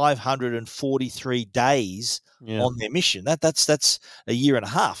another 543 days on their mission. That's a year and a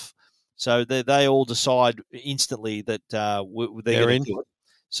half. So they all decide instantly that they're going to do it.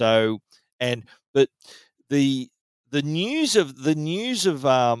 So but the news of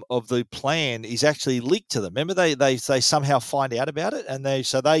the plan is actually leaked to them. Remember, they somehow find out about it, and they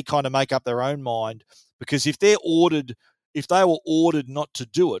kind of make up their own mind, because if they were ordered not to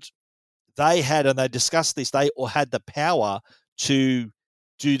do it, and they discussed this, they had the power to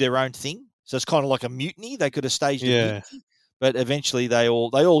do their own thing. So it's kind of like a mutiny. They could have staged a mutiny, but eventually they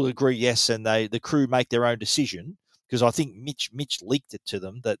all agree yes, and the crew make their own decision, because I think Mitch leaked it to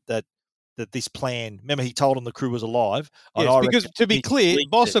them that this plan. Remember, he told them the crew was alive. Yes, because to be clear,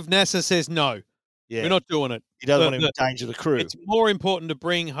 boss of NASA says no. Yeah. We're not doing it. He doesn't want to endanger the crew. It's more important to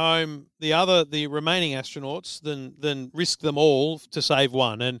bring home the remaining astronauts than risk them all to save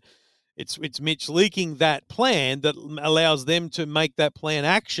one. And it's Mitch leaking that plan that allows them to make that plan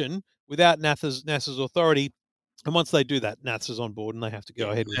action without NASA's authority. And once they do that, NASA's on board and they have to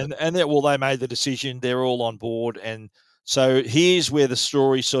go ahead with it. And they made the decision. They're all on board, and so here's where the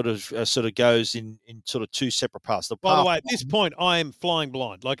story sort of goes in sort of two separate parts. By the way, at this point, I am flying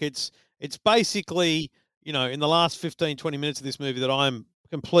blind. Like it's basically, in the last 15, 20 minutes of this movie that I'm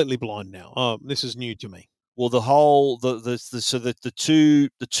completely blind now. This is new to me. Well, the two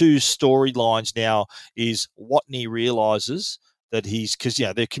storylines now is Watney realizes that because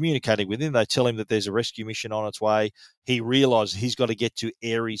they're communicating with him. They tell him that there's a rescue mission on its way. He realizes he's got to get to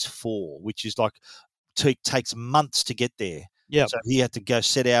Ares 4, which is like takes months to get there. Yeah. So he had to go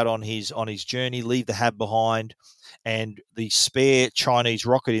set out on his journey, leave the Hab behind, and the spare Chinese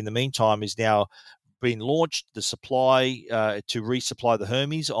rocket in the meantime is now been launched. The supply to resupply the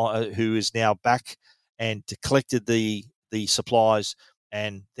Hermes, who is now back and collected the supplies,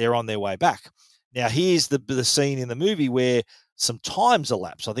 and they're on their way back. Now here's the scene in the movie where some time's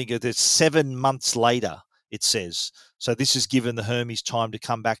elapsed. I think it's 7 months later, it says. So this has given the Hermes time to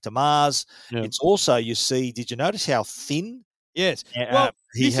come back to Mars. Yeah. It's also, did you notice how thin? Yes. Well,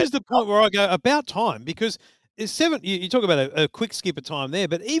 this is the point where I go, about time, because it's 7. You talk about a quick skip of time there,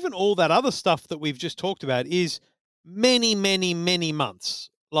 but even all that other stuff that we've just talked about is many, many, many months,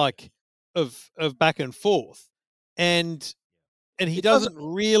 like of back and forth, and he doesn't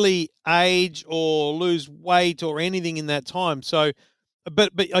really age or lose weight or anything in that time. So,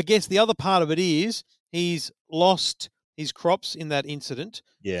 but I guess the other part of it is he's lost his crops in that incident.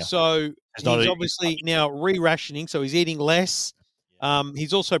 Yeah. So he's obviously now re-rationing, so he's eating less.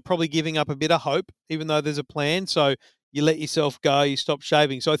 He's also probably giving up a bit of hope, even though there's a plan. So you let yourself go, you stop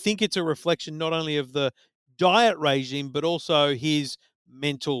shaving. So I think it's a reflection not only of the diet regime, but also his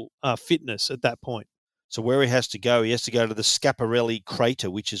mental fitness at that point. So where he has to go to the Schiaparelli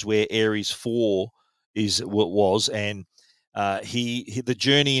crater, which is where Ares 4 was, and the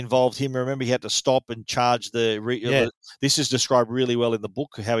journey involved him. Remember, he had to stop and charge this is described really well in the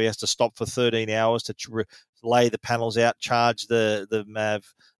book, how he has to stop for 13 hours to lay the panels out, charge the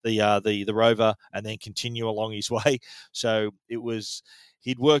rover, and then continue along his way. So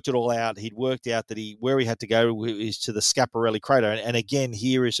he'd worked it all out. He'd worked out that where he had to go is to the Schiaparelli crater. And again,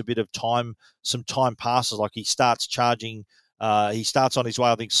 here is a bit of time. Some time passes. Like he starts charging. He starts on his way,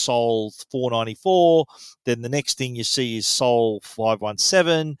 I think, Sol 494. Then the next thing you see is Sol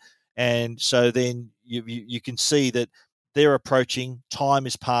 517. And so then you can see that they're approaching. Time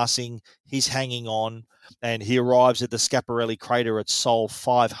is passing. He's hanging on. And he arrives at the Schiaparelli crater at Sol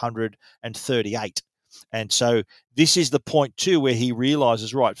 538. And so this is the point, too, where he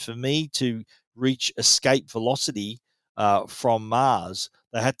realizes, right, for me to reach escape velocity from Mars,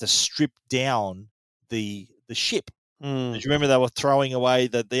 they had to strip down the ship. Did you remember they were throwing away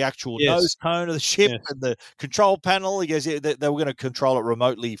the actual nose cone of the ship and the control panel? He goes, they were going to control it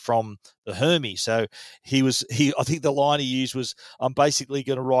remotely from the Hermes. So I think the line he used was, "I'm basically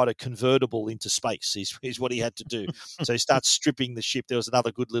going to ride a convertible into space." Is what he had to do. So he starts stripping the ship. There was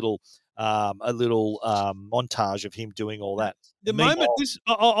another good little montage of him doing all that. The moment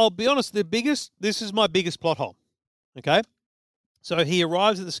I'll be honest, this is my biggest plot hole. Okay, so he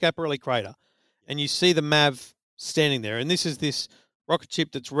arrives at the Schiaparelli crater, and you see the MAV standing there, and this is this rocket ship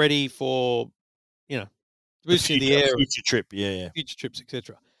that's ready for, boosting the air, future trip, future trips,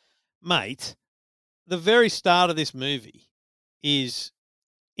 etc. Mate, the very start of this movie is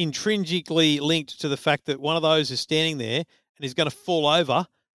intrinsically linked to the fact that one of those is standing there and is going to fall over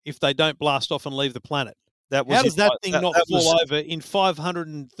if they don't blast off and leave the planet. How does that thing not fall over in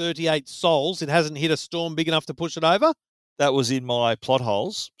 538 sols? It hasn't hit a storm big enough to push it over? That was in my plot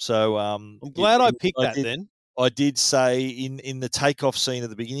holes. So I'm glad I picked that then. I did say in the takeoff scene at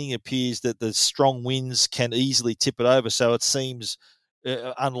the beginning, it appears that the strong winds can easily tip it over. So it seems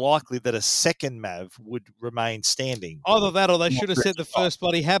unlikely that a second MAV would remain standing. Either that or they should have set the first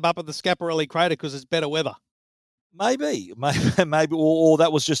bloody hab up at the Schiaparelli crater because it's better weather. Maybe, or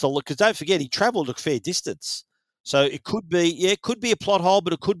that was just a look. Because don't forget, he travelled a fair distance. So it could be a plot hole,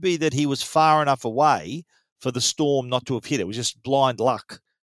 but it could be that he was far enough away for the storm not to have hit it. It was just blind luck.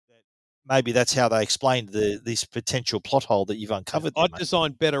 Maybe that's how they explained this potential plot hole that you've uncovered. I'd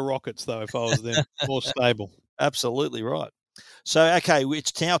design better rockets, though, if I was them, more stable. Absolutely right. So, okay,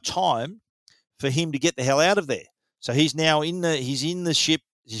 it's now time for him to get the hell out of there. So he's now in the ship.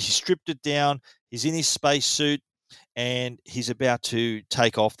 He's stripped it down. He's in his space suit, and he's about to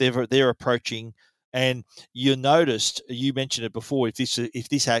take off. They're approaching, and you mentioned it before. If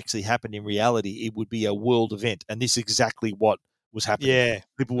this actually happened in reality, it would be a world event, and this is exactly what was happening. Yeah,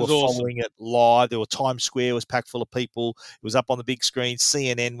 people were following it live. There were Times Square was packed full of people. It was up on the big screen.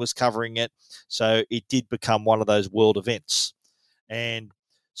 CNN was covering it, so it did become one of those world events. And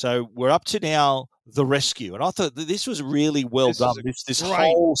so we're up to now the rescue, and I thought that this was really well done. This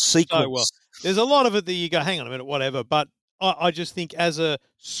whole sequence. So well. There's a lot of it that you go, hang on a minute, whatever. But I just think as a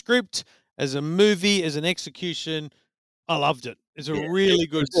script, as a movie, as an execution, I loved it. It's a really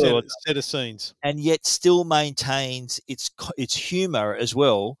good set of scenes, and yet still maintains its humor as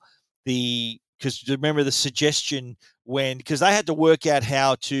well. Because remember the suggestion because they had to work out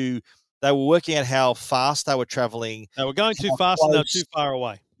they were working out how fast they were traveling. They were going too fast and they were too far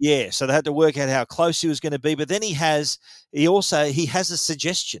away. Yeah, so they had to work out how close he was going to be. But then he has a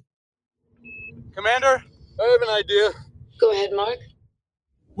suggestion. Commander, I have an idea. Go ahead, Mark.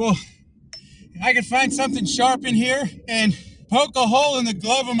 Well, I could find something sharp in here and poke a hole in the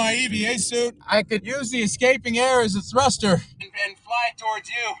glove of my EVA suit. I could use the escaping air as a thruster and fly towards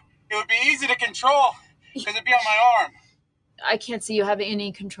you. It would be easy to control because it'd be on my arm. I can't see you having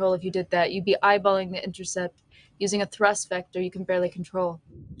any control if you did that. You'd be eyeballing the intercept using a thrust vector you can barely control.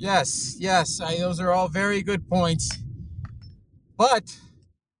 Yes, those are all very good points. But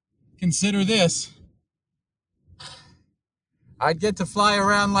consider this. I'd get to fly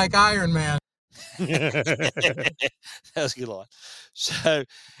around like Iron Man. That was a good line. So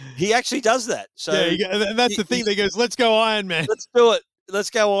he actually does that. So and that's the thing. He goes, "Let's go, Iron Man. Let's do it. Let's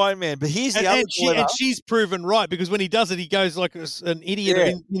go, Iron Man." But here's the other and she's proven right because when he does it, he goes like an idiot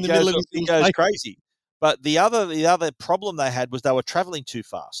in the middle of his He goes crazy. But the other problem they had was they were traveling too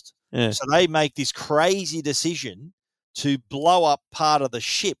fast. Yeah. So they make this crazy decision to blow up part of the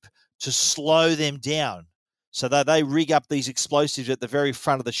ship to slow them down. So they rig up these explosives at the very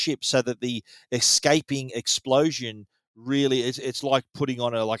front of the ship so that the escaping explosion really it's like putting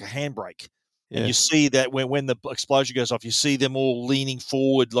on a handbrake. Yeah. And you see that when the explosion goes off, you see them all leaning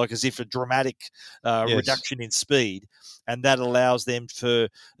forward like as if a dramatic reduction in speed, and that allows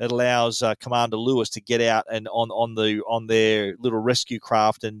Commander Lewis to get out and on their little rescue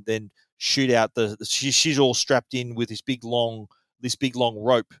craft and then shoot out she's all strapped in with this big long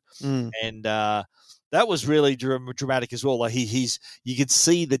rope, and that was really dramatic as well. Like you could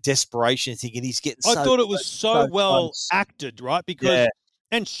see the desperation thinking he's getting. I thought it was so well acted, right? Because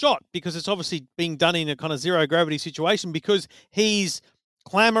and shot because it's obviously being done in a kind of zero gravity situation because he's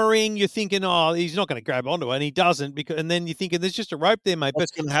clamoring. You're thinking, oh, he's not going to grab onto it, and he doesn't. And then you're thinking, there's just a rope there, mate.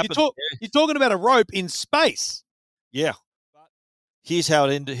 What's going to happen? You're talking about a rope in space. Yeah. Here's how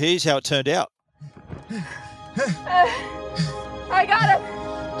it ended. Here's how it turned out. I got him.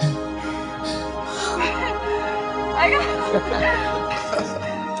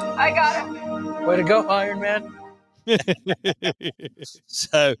 I got him. Way to go, Iron Man.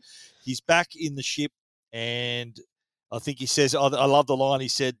 So he's back in the ship, and I think he says, I love the line. He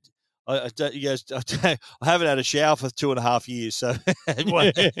said, He goes, I haven't had a shower for 2.5 years, so how do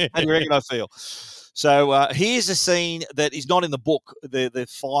you reckon I feel? So here's a scene that is not in the book, the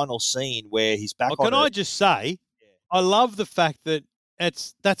final scene where he's back on Can I just say, I love the fact that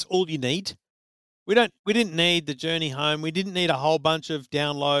that's all you need. We didn't need the journey home. We didn't need a whole bunch of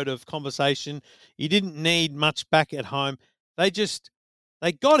download of conversation. You didn't need much back at home. They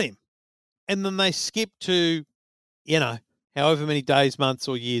got him, and then they skipped to, however many days, months,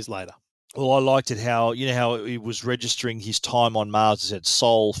 or years later. Well, I liked it how he was registering his time on Mars. It said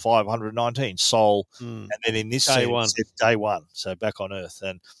Sol 519, Sol, and then in this scene it said day one, so back on Earth,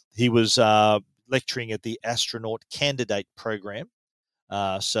 and he was lecturing at the Astronaut candidate program.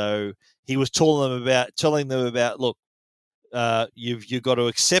 So he was telling them about look, you've got to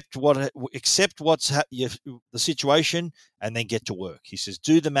accept what's the situation, and then get to work. He says,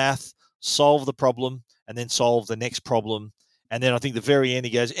 do the math, solve the problem, and then solve the next problem. And then I think the very end he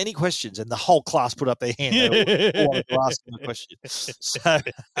goes, any questions? And the whole class put up their hand. They all wanted to ask him a question. So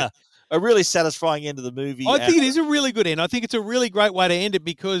a really satisfying end of the movie. I think it is a really good end. I think it's a really great way to end it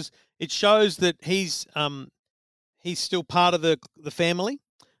because it shows that he's still part of the family,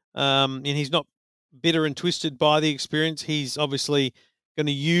 and he's not bitter and twisted by the experience. He's obviously going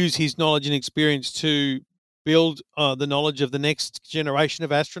to use his knowledge and experience to build the knowledge of the next generation of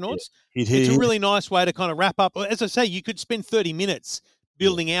astronauts. Yeah. It's a really nice way to kind of wrap up. As I say, you could spend 30 minutes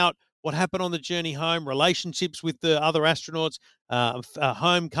building out what happened on the journey home, relationships with the other astronauts,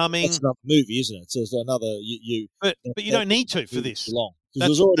 homecoming. It's not a movie, isn't it? So it's another But you don't need to for this. Long.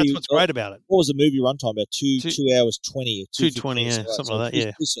 That's what's great about it. What was the movie runtime? About 2 hours 20 or 2:20, yeah, something like that.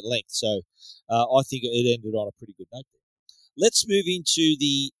 Yeah, decent length. So I think it ended on a pretty good note. Let's move into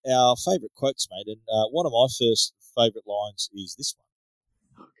our favourite quotes, mate. And one of my first favourite lines is this one.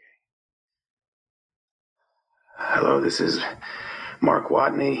 Hello, this is Mark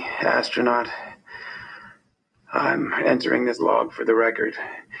Watney, astronaut. I'm entering this log for the record,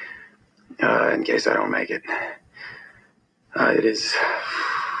 in case I don't make it. It is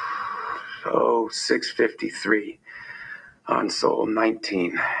 6:53 on Sol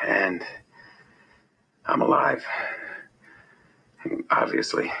 19, and I'm alive.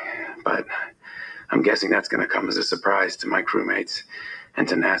 Obviously, but I'm guessing that's going to come as a surprise to my crewmates and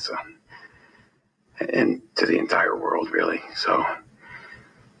to NASA and to the entire world, really. So,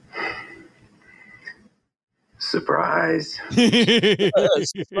 surprise!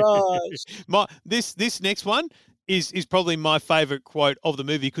 Surprise! This next one is probably my favorite quote of the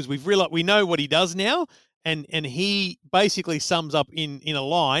movie because we know what he does now, and he basically sums up in a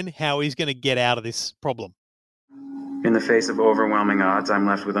line how he's going to get out of this problem. In the face of overwhelming odds, I'm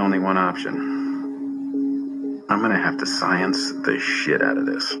left with only one option. I'm going to have to science the shit out of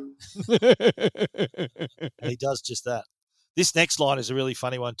this. And he does just that. This next line is a really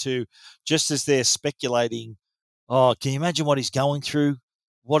funny one too. Just as they're speculating, can you imagine what he's going through?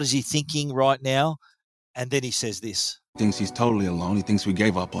 What is he thinking right now? And then he says this. He thinks he's totally alone. He thinks we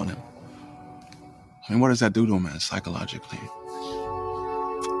gave up on him. I mean, what does that do to him, man, psychologically?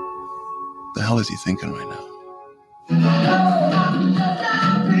 The hell is he thinking right now?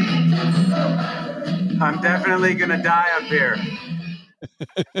 I'm definitely gonna die up here.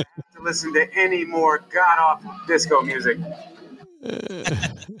 To listen to any more god-awful disco music.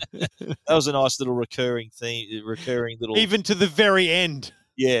 That was a nice little recurring theme, even to the very end.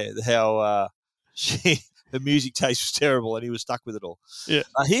 Yeah, how the music taste was terrible and he was stuck with it all. Yeah.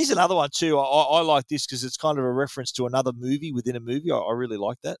 Here's another one too. I like this because it's kind of a reference to another movie within a movie. I really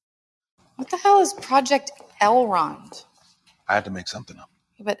like that. What the hell is Project Elrond? I had to make something up.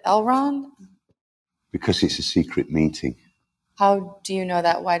 But Elrond? Because it's a secret meeting. How do you know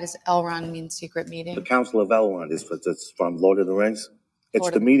that? Why does Elrond mean secret meeting? The Council of Elrond is from Lord of the Rings.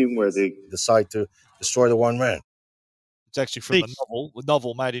 It's the meeting where they decide to destroy the One Ring. It's actually from a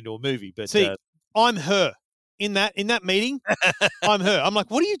novel made into a movie. But see, I'm her in that meeting. I'm her. I'm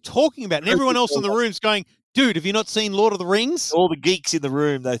like, what are you talking about? And everyone else in the room's going, dude, have you not seen Lord of the Rings? All the geeks in the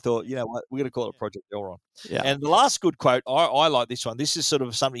room, they thought, you know what, we're going to call it Project Elrond. Yeah. And the last good quote, I like this one. This is sort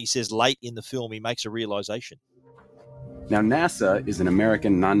of something he says late in the film. He makes a realization. Now, NASA is an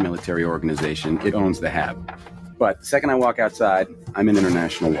American non-military organization. It owns the HAB. But the second I walk outside, I'm in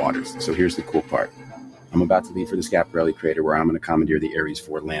international waters. So here's the cool part. I'm about to leave for the Schiaparelli crater where I'm going to commandeer the Ares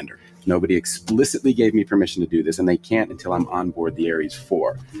 4 lander. Nobody explicitly gave me permission to do this, and they can't until I'm on board the Ares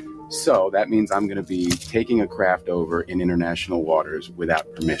 4. So that means I'm going to be taking a craft over in international waters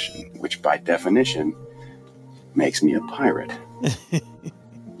without permission, which by definition makes me a pirate.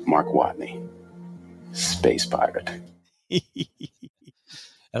 Mark Watney, space pirate.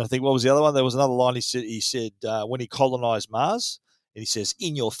 And I think, what was the other one? There was another line he said when he colonized Mars, And he says,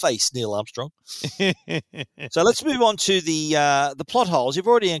 "In your face, Neil Armstrong." So let's move on to the plot holes. You've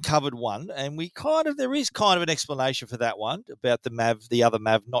already uncovered one, and there is kind of an explanation for that one about the other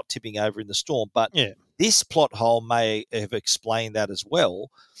MAV not tipping over in the storm. But this plot hole may have explained that as well.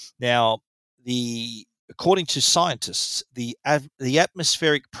 Now, according to scientists, the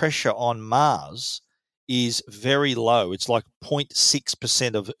atmospheric pressure on Mars is very low. It's like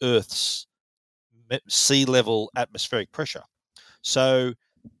 0.6% of Earth's sea level atmospheric pressure. So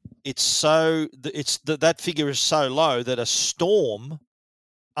that figure is so low that a storm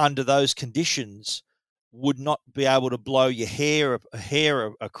under those conditions would not be able to blow your hair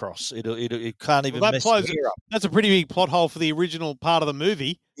across. It can't even mess your hair up. That's a pretty big plot hole for the original part of the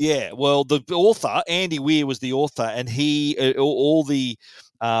movie. Yeah, well, the author, Andy Weir, was the author, and he of all the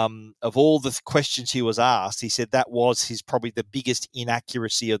questions he was asked, he said that was probably the biggest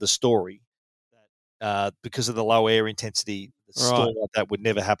inaccuracy of the story, because of the low air intensity. A storm like that would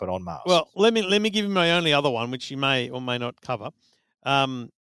never happen on Mars. Well, let me give you my only other one, which you may or may not cover.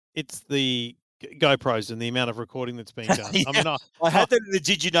 It's the GoPros and the amount of recording that's being done. Yeah, I mean, I had that in the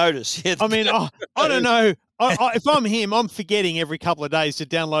Did You Notice? Yeah, I mean, I don't know. If I'm him, I'm forgetting every couple of days to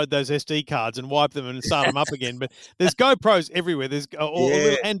download those SD cards and wipe them and start them up again. But there's GoPros everywhere. There's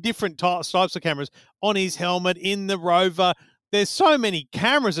and different types of cameras on his helmet, in the rover. There's so many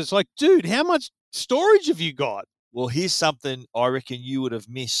cameras. It's like, dude, how much storage have you got? Well, here's something I reckon you would have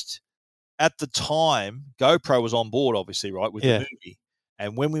missed. At the time, GoPro was on board, obviously, right, with the movie.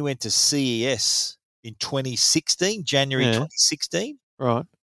 And when we went to CES in 2016, January 2016, right,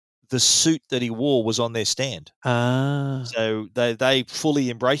 the suit that he wore was on their stand. So they fully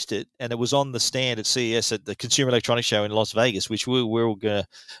embraced it, and it was on the stand at CES at the Consumer Electronics Show in Las Vegas, which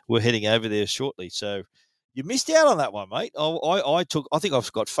we're heading over there shortly. So you missed out on that one, mate. I think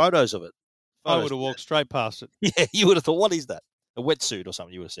I've got photos of it. I would have walked straight past it. Yeah, you would have thought, what is that? A wetsuit or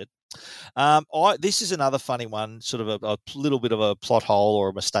something, you would have said. This is another funny one, sort of a little bit of a plot hole or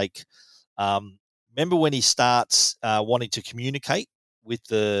a mistake. Remember when he starts wanting to communicate with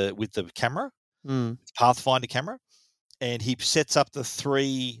the camera, Pathfinder camera, and he sets up the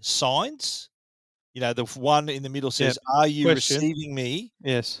 3 signs? You know, the one in the middle says, "Are you receiving me?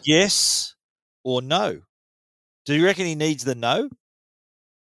 Yes, or no?" Do you reckon he needs the no?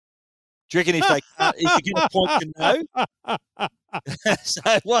 Do you reckon if you're going to point to no?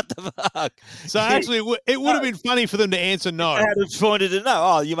 So what the fuck? So actually, it would have been funny for them to answer no. They had have pointed to no.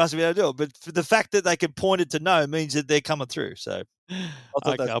 Oh, you must be able to do it. But for the fact that they can point it to no means that they're coming through. So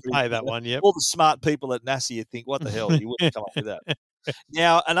I'll pay that one. Yep. All the smart people at NASA, you think, what the hell? You wouldn't come up with that.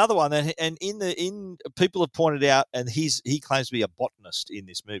 Now another one, and in people have pointed out, and he claims to be a botanist in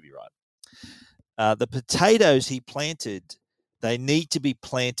this movie, right? The potatoes he planted, they need to be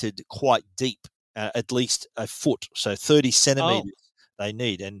planted quite deep, at least a foot, so 30 centimeters they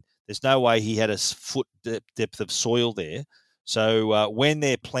need. And there's no way he had a foot depth of soil there. So when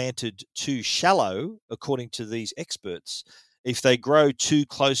they're planted too shallow, according to these experts, if they grow too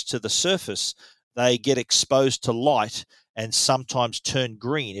close to the surface, they get exposed to light and sometimes turn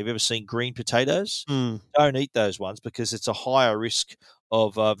green. Have you ever seen green potatoes? Don't eat those ones because it's a higher risk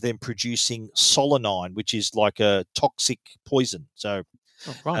of them producing solanine, which is like a toxic poison. So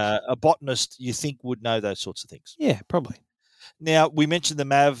a botanist, you think, would know those sorts of things. Yeah, probably. Now, we mentioned the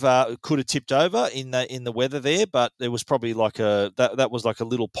MAV could have tipped over in the weather there, but there was probably like that was like a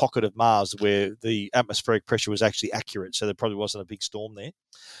little pocket of Mars where the atmospheric pressure was actually accurate, so there probably wasn't a big storm there.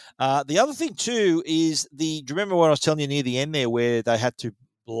 The other thing too is do you remember what I was telling you near the end there where they had to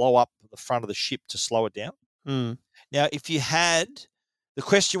blow up the front of the ship to slow it down? Now, the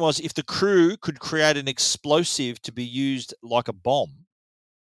question was if the crew could create an explosive to be used like a bomb,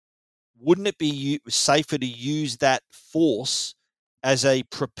 wouldn't it be safer to use that force as a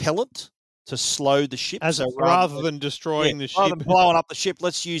propellant to slow the ship? Rather than destroying the ship. Rather than blowing up the ship,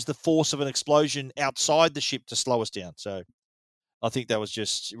 let's use the force of an explosion outside the ship to slow us down. So I think that was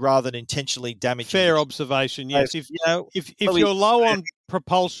just rather than intentionally damaging. Fair observation, yes. If you're low on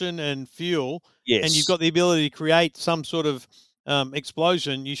propulsion and fuel, and you've got the ability to create some sort of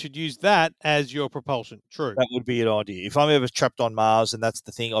explosion, you should use that as your propulsion. True. That would be an idea. If I'm ever trapped on Mars and that's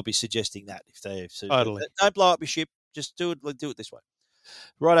the thing, I'll be suggesting that. Totally. Don't blow up your ship. Just do it this way.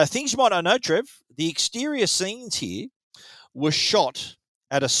 Right. Things you might not know, Trev. The exterior scenes here were shot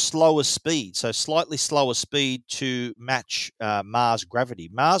at a slower speed, so slightly slower speed to match Mars gravity.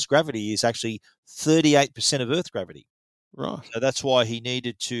 Mars gravity is actually 38% of Earth gravity. Right. So that's why he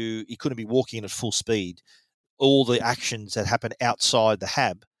couldn't be walking at full speed. All the actions that happen outside the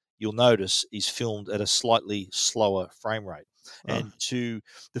hab, you'll notice, is filmed at a slightly slower frame rate. And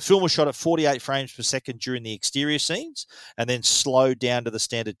the film was shot at 48 frames per second during the exterior scenes, and then slowed down to the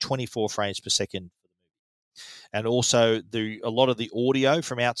standard 24 frames per second. And also, a lot of the audio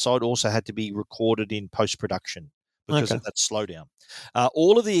from outside also had to be recorded in post-production because of that slowdown.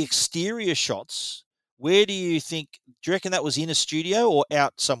 All of the exterior shots, where do you reckon that was in a studio or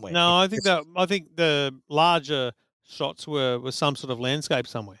out somewhere? No, I think the larger shots were some sort of landscape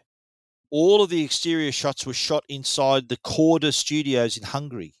somewhere. All of the exterior shots were shot inside the Korda Studios in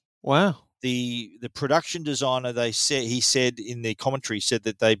Hungary. Wow. The production designer, he said in the commentary, said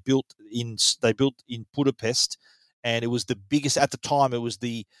that they built in Budapest, and it was the biggest at the time. It was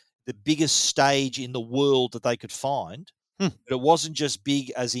the biggest stage in the world that they could find. But it wasn't just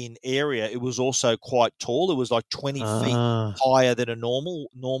big as in area; it was also quite tall. It was like 20 feet higher than a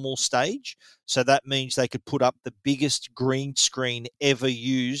normal stage. So that means they could put up the biggest green screen ever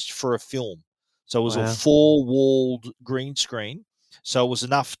used for a film. So it was a 4-walled green screen. So it was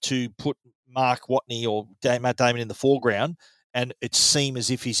enough to put Mark Watney or Matt Damon in the foreground, and it seemed as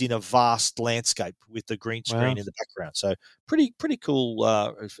if he's in a vast landscape with the green screen in the background. So pretty cool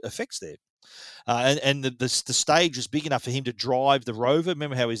effects there. And the stage was big enough for him to drive the rover.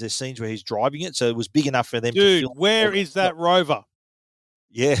 Remember how there's scenes where he's driving it? So it was big enough for them to film. Where is that rover?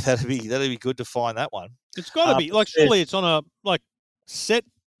 Yeah, that'd be good to find that one. It's got to be. Surely it's on a set.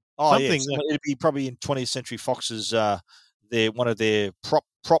 Oh, something. Yeah. It'd be probably in 20th Century Fox's one of their prop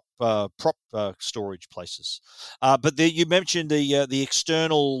storage places. But you mentioned the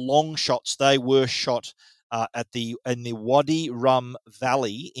external long shots. They were shot in the Wadi Rum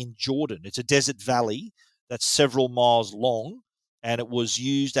Valley in Jordan. It's a desert valley that's several miles long, and it was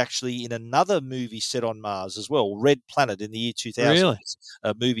used actually in another movie set on Mars as well, Red Planet in the year 2000. Really?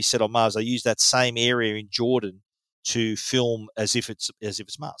 A movie set on Mars. They used that same area in Jordan to film as if it's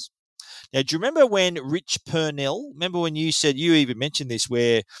Mars. Now, do you remember when Rich Purnell? Remember when you even mentioned this,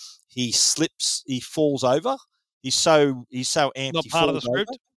 where he slips, he falls over. He's so amped. Not part of the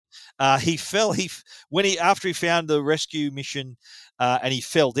script. He fell. After he found the rescue mission, and he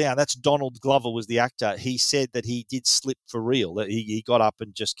fell down. That's Donald Glover was the actor. He said that he did slip for real. That he got up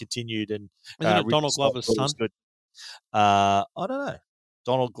and just continued. And isn't it Donald Glover's son? I don't know.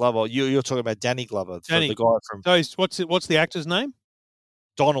 Donald Glover. You're talking about Danny Glover, the guy from. So what's the actor's name?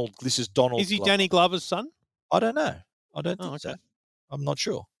 Donald. This is Donald. Is he Glover. Danny Glover's son? I don't know. I don't think so. I'm not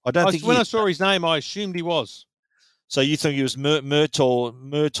sure. I think when I saw his name, I assumed he was. So you think he was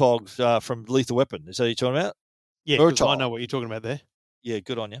Murtaugh from Lethal Weapon? Is that what you're talking about? Yeah, because I know what you're talking about there. Yeah,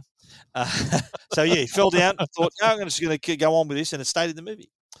 good on you. So yeah, he fell down. Thought, no, I'm just going to go on with this, and it stayed in the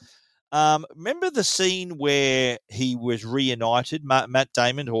movie. Remember the scene where he was reunited? Matt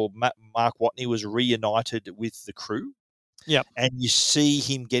Damon or Mark Watney was reunited with the crew. Yeah, and you see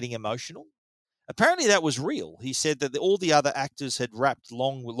him getting emotional. Apparently, that was real. He said that all the other actors had wrapped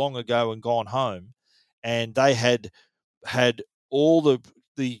long ago and gone home, and they had all the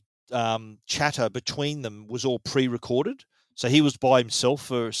chatter between them was all pre-recorded. So he was by himself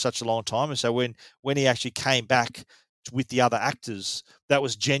for such a long time, and so when he actually came back with the other actors, that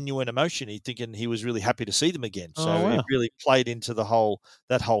was genuine emotion. He thinking he was really happy to see them again. So it really played into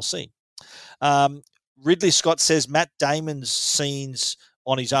that whole scene. Ridley Scott says Matt Damon's scenes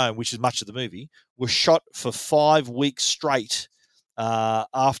on his own, which is much of the movie, were shot for 5 weeks straight.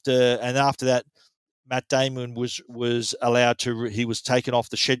 After that, Matt Damon was allowed to. He was taken off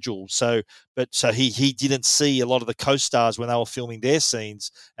the schedule. So he didn't see a lot of the co-stars when they were filming their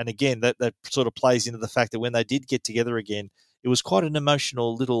scenes. And again, that sort of plays into the fact that when they did get together again, it was quite an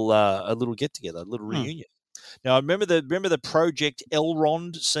emotional little get together, a little reunion. Now, I remember the Project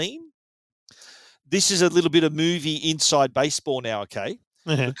Elrond scene. This is a little bit of movie inside baseball now, okay?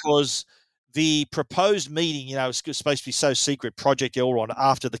 Because the proposed meeting, is supposed to be so secret, Project Elrond,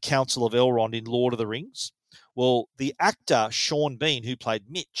 after the Council of Elrond in Lord of the Rings. Well, the actor, Sean Bean, who played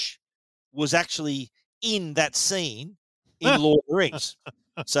Mitch, was actually in that scene in Lord of the Rings.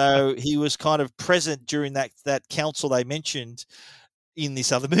 So he was kind of present during that council they mentioned in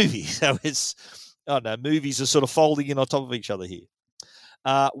this other movie. So movies are sort of folding in on top of each other here.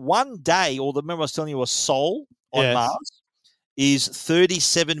 One day, remember I was telling you a Sol on Mars is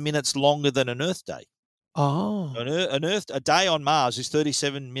 37 minutes longer than an Earth day. Oh. A day on Mars is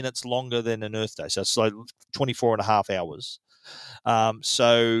 37 minutes longer than an Earth day. So it's like 24 and a half hours.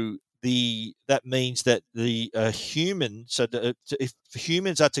 So that means that if humans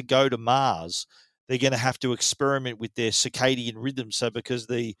are to go to Mars, they're going to have to experiment with their circadian rhythm. So because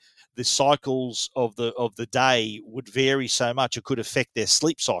the cycles of the day would vary so much, it could affect their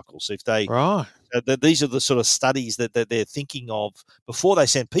sleep cycles. If they Right. These are the sort of studies that they're thinking of before they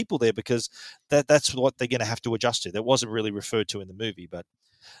send people there, because that's what they're going to have to adjust to. That wasn't really referred to in the movie, but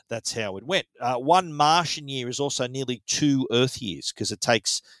that's how it went. One Martian year is also nearly 2 Earth years because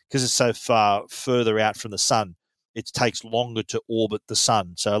it's so far further out from the sun. It takes longer to orbit the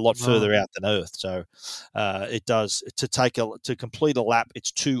sun, so a lot further out than Earth. So it does to complete a lap.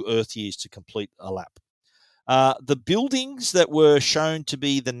 It's 2 Earth years to complete a lap. The buildings that were shown to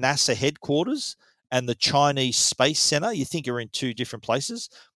be the NASA headquarters and the Chinese Space Center, you think are in 2 different places.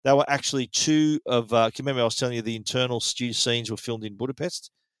 They were actually 2 of. Remember, I was telling you the internal studio scenes were filmed in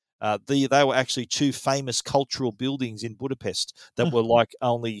Budapest. They were actually 2 famous cultural buildings in Budapest that were like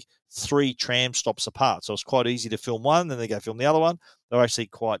only 3 tram stops apart. So it's quite easy to film one, then they go film the other one. They're actually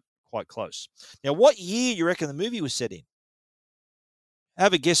quite close. Now, what year do you reckon the movie was set in?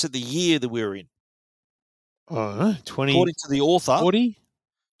 Have a guess at the year that we were in. 20. According to the author, 40?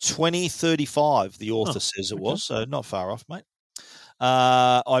 2035, the author says it was, so not far off, mate.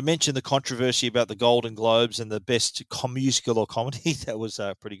 I mentioned the controversy about the Golden Globes and the best musical or comedy. That was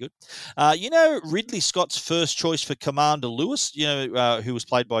pretty good. Ridley Scott's first choice for Commander Lewis, who was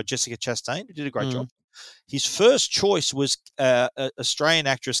played by Jessica Chastain, who did a great job. His first choice was Australian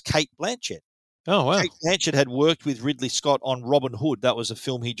actress Cate Blanchett. Oh, wow. Cate Blanchett had worked with Ridley Scott on Robin Hood. That was a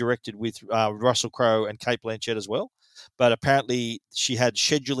film he directed with Russell Crowe and Cate Blanchett as well. But apparently she had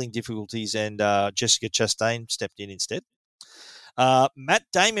scheduling difficulties and Jessica Chastain stepped in instead. Matt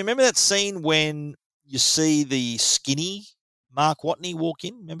Damon, remember that scene when you see the skinny Mark Watney walk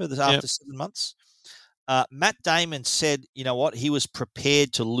in? Remember this after 7 months? Matt Damon said, you know what, he was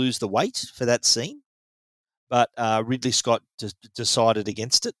prepared to lose the weight for that scene, but Ridley Scott decided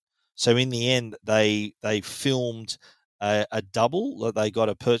against it. So in the end, they filmed a double. They got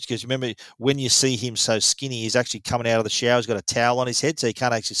a purchase, because remember when you see him so skinny, he's actually coming out of the shower. He's got a towel on his head, so you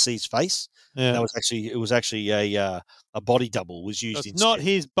can't actually see his face. Yeah. It was actually a body double was used. It's not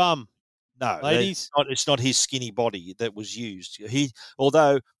his bum. No, ladies, it's not his skinny body that was used.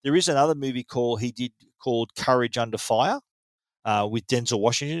 Although there is another movie called Courage Under Fire. With Denzel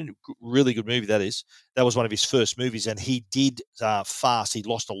Washington, really good movie that is. That was one of his first movies, and he did fast. He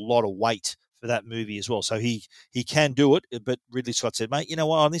lost a lot of weight for that movie as well, so he can do it. But Ridley Scott said, "Mate, you know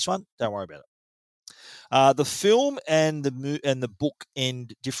what? On this one, don't worry about it." The film and the book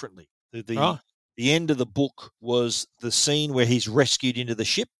end differently. The end of the book was the scene where he's rescued into the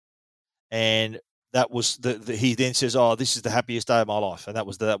ship, and that was he then says, "Oh, this is the happiest day of my life," and that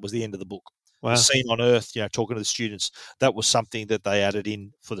was the end of the book. Wow. The scene on Earth, talking to the students, that was something that they added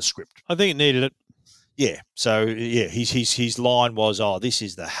in for the script. I think it needed it. Yeah. So his line was, "Oh, this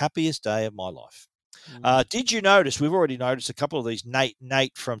is the happiest day of my life." Did you notice? We've already noticed a couple of these.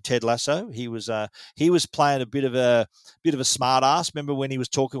 Nate from Ted Lasso. He was playing a bit of a smart ass. Remember when he was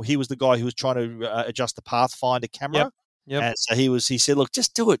talking? He was the guy who was trying to adjust the Pathfinder camera. Yep. And so he said, "Look,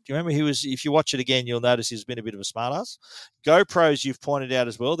 just do it." You remember if you watch it again, you'll notice he's been a bit of a smartass. GoPros, you've pointed out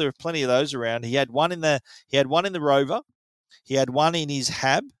as well. There are plenty of those around. He had one in the Rover. He had one in his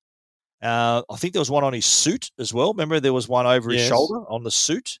Hab. I think there was one on his suit as well. Remember, there was one over his shoulder on the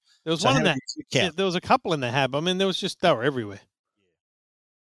suit. There was one in that. Yeah, there was a couple in the Hab. I mean, they were everywhere.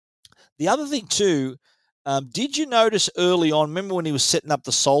 The other thing too, did you notice early on? Remember when he was setting up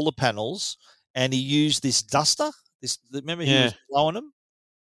the solar panels and he used this duster? Remember he was blowing them?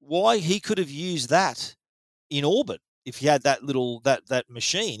 Why he could have used that in orbit if he had that that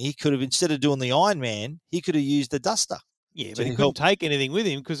machine. He could have, instead of doing the Iron Man, he could have used the duster. Yeah, but he couldn't take anything with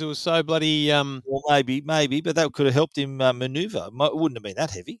him because it was so bloody. Well, maybe, but that could have helped him maneuver. It wouldn't have been that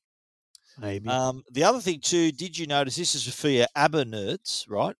heavy. Maybe. The other thing too, did you notice? This is for your ABBA nerds,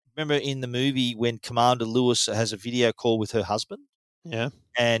 right? Remember in the movie when Commander Lewis has a video call with her husband? Yeah.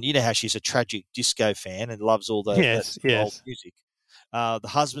 And you know how she's a tragic disco fan and loves all the old music. The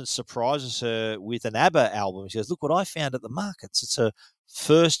husband surprises her with an ABBA album. She goes, "Look what I found at the markets. It's a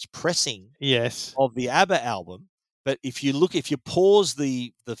first pressing of the ABBA album." But if you pause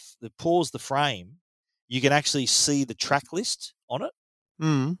the frame, you can actually see the track list on it.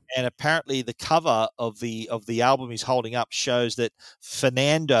 Mm. And apparently the cover of the album he's holding up shows that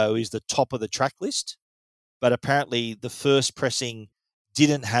Fernando is the top of the track list. But apparently the first pressing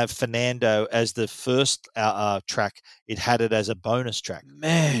didn't have Fernando as the first track. It had it as a bonus track.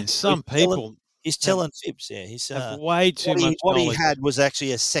 Man, he's telling fibs. Yeah, he's way too much. What he had was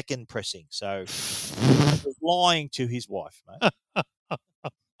actually a second pressing. So he was lying to his wife, mate.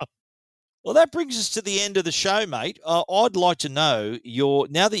 Well, that brings us to the end of the show, mate. I'd like to know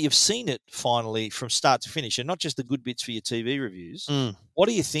now that you've seen it finally from start to finish, and not just the good bits for your TV reviews. What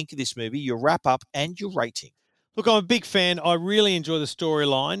do you think of this movie? Your wrap up and your rating. Look, I'm a big fan. I really enjoy the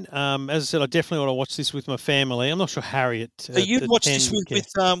storyline. As I said, I definitely want to watch this with my family. I'm not sure Harriet. So you'd watch this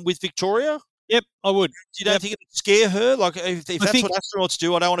with Victoria? Yep, I would. You don't think it would scare her? Like if that's what astronauts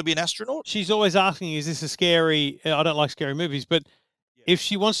do, I don't want to be an astronaut. She's always asking, "Is this a scary?" I don't like scary movies, but if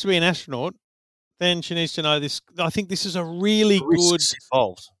she wants to be an astronaut, then she needs to know this. I think this is a really good.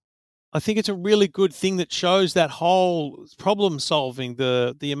 Involved. I think it's a really good thing that shows that whole problem solving,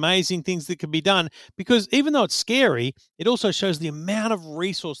 the amazing things that can be done. Because even though it's scary, it also shows the amount of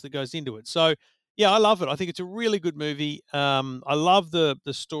resource that goes into it. So, yeah, I love it. I think it's a really good movie. I love the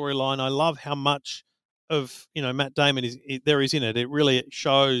storyline. I love how much of Matt Damon is in it. It really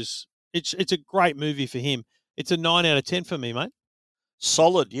shows. It's a great movie for him. It's a 9 out of 10 for me, mate.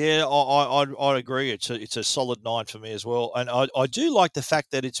 Solid, yeah, I agree. It's a solid 9 for me as well, and I do like the fact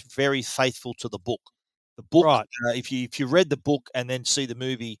that it's very faithful to the book. The book, right. If you read the book and then see the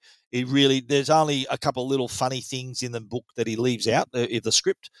movie, there's only a couple of little funny things in the book that he leaves out of the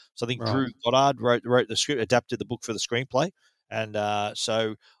script. So I think Drew Goddard wrote the script, adapted the book for the screenplay, and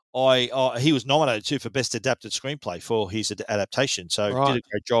so he was nominated too for best adapted screenplay for his adaptation. So did a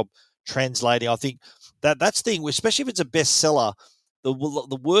great job translating. I think that's the thing, especially if it's a bestseller.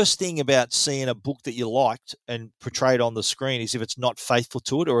 The worst thing about seeing a book that you liked and portrayed on the screen is if it's not faithful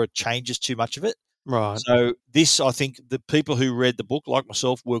to it or it changes too much of it. Right. So this, I think, the people who read the book, like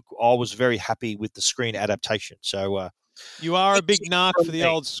myself, I was very happy with the screen adaptation. So you are a big narc for the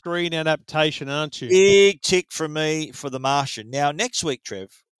old screen adaptation, aren't you? Big tick from me for The Martian. Now, next week, Trev,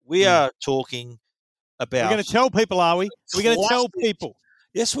 we are talking about. We're going to tell people, are we? We're going to tell people.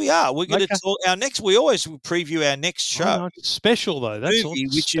 Yes, we are. We're going to talk our next. We always preview our next show. Oh, no, it's special though. That's all.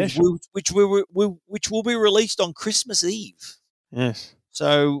 Which will be released on Christmas Eve. Yes.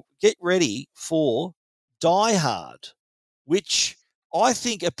 So get ready for Die Hard, which I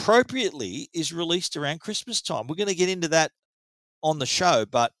think appropriately is released around Christmas time. We're going to get into that on the show,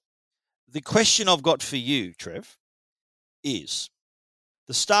 but the question I've got for you, Trev, is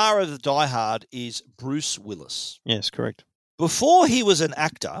the star of the Die Hard is Bruce Willis. Yes, correct. Before he was an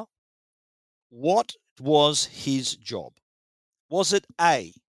actor, what was his job? Was it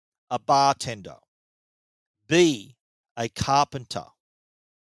A, a bartender, B, a carpenter,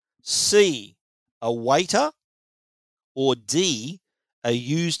 C, a waiter, or D, a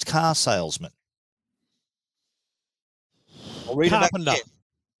used car salesman? I'll read Carpenter.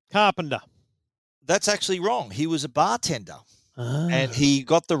 Carpenter. That's actually wrong. He was a bartender. And he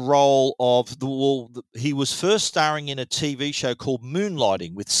got the role of he was first starring in a TV show called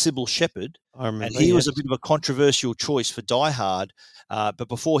Moonlighting with Sybil Shepherd. I remember. And he was a bit of a controversial choice for Die Hard. But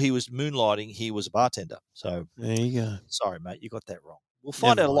before he was Moonlighting, he was a bartender. So there you go. Sorry, mate, you got that wrong. We'll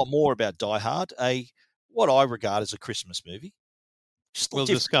find out a lot more about Die Hard, what I regard as a Christmas movie. We'll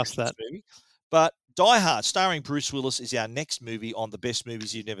discuss that. Movie. But Die Hard, starring Bruce Willis, is our next movie on the best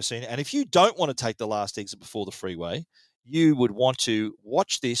movies you've never seen. And if you don't want to take the last exit before the freeway, you would want to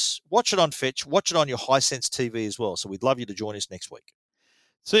watch it on Fetch, watch it on your Hisense TV as well. So we'd love you to join us next week.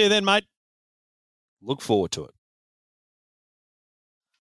 See you then, mate. Look forward to it.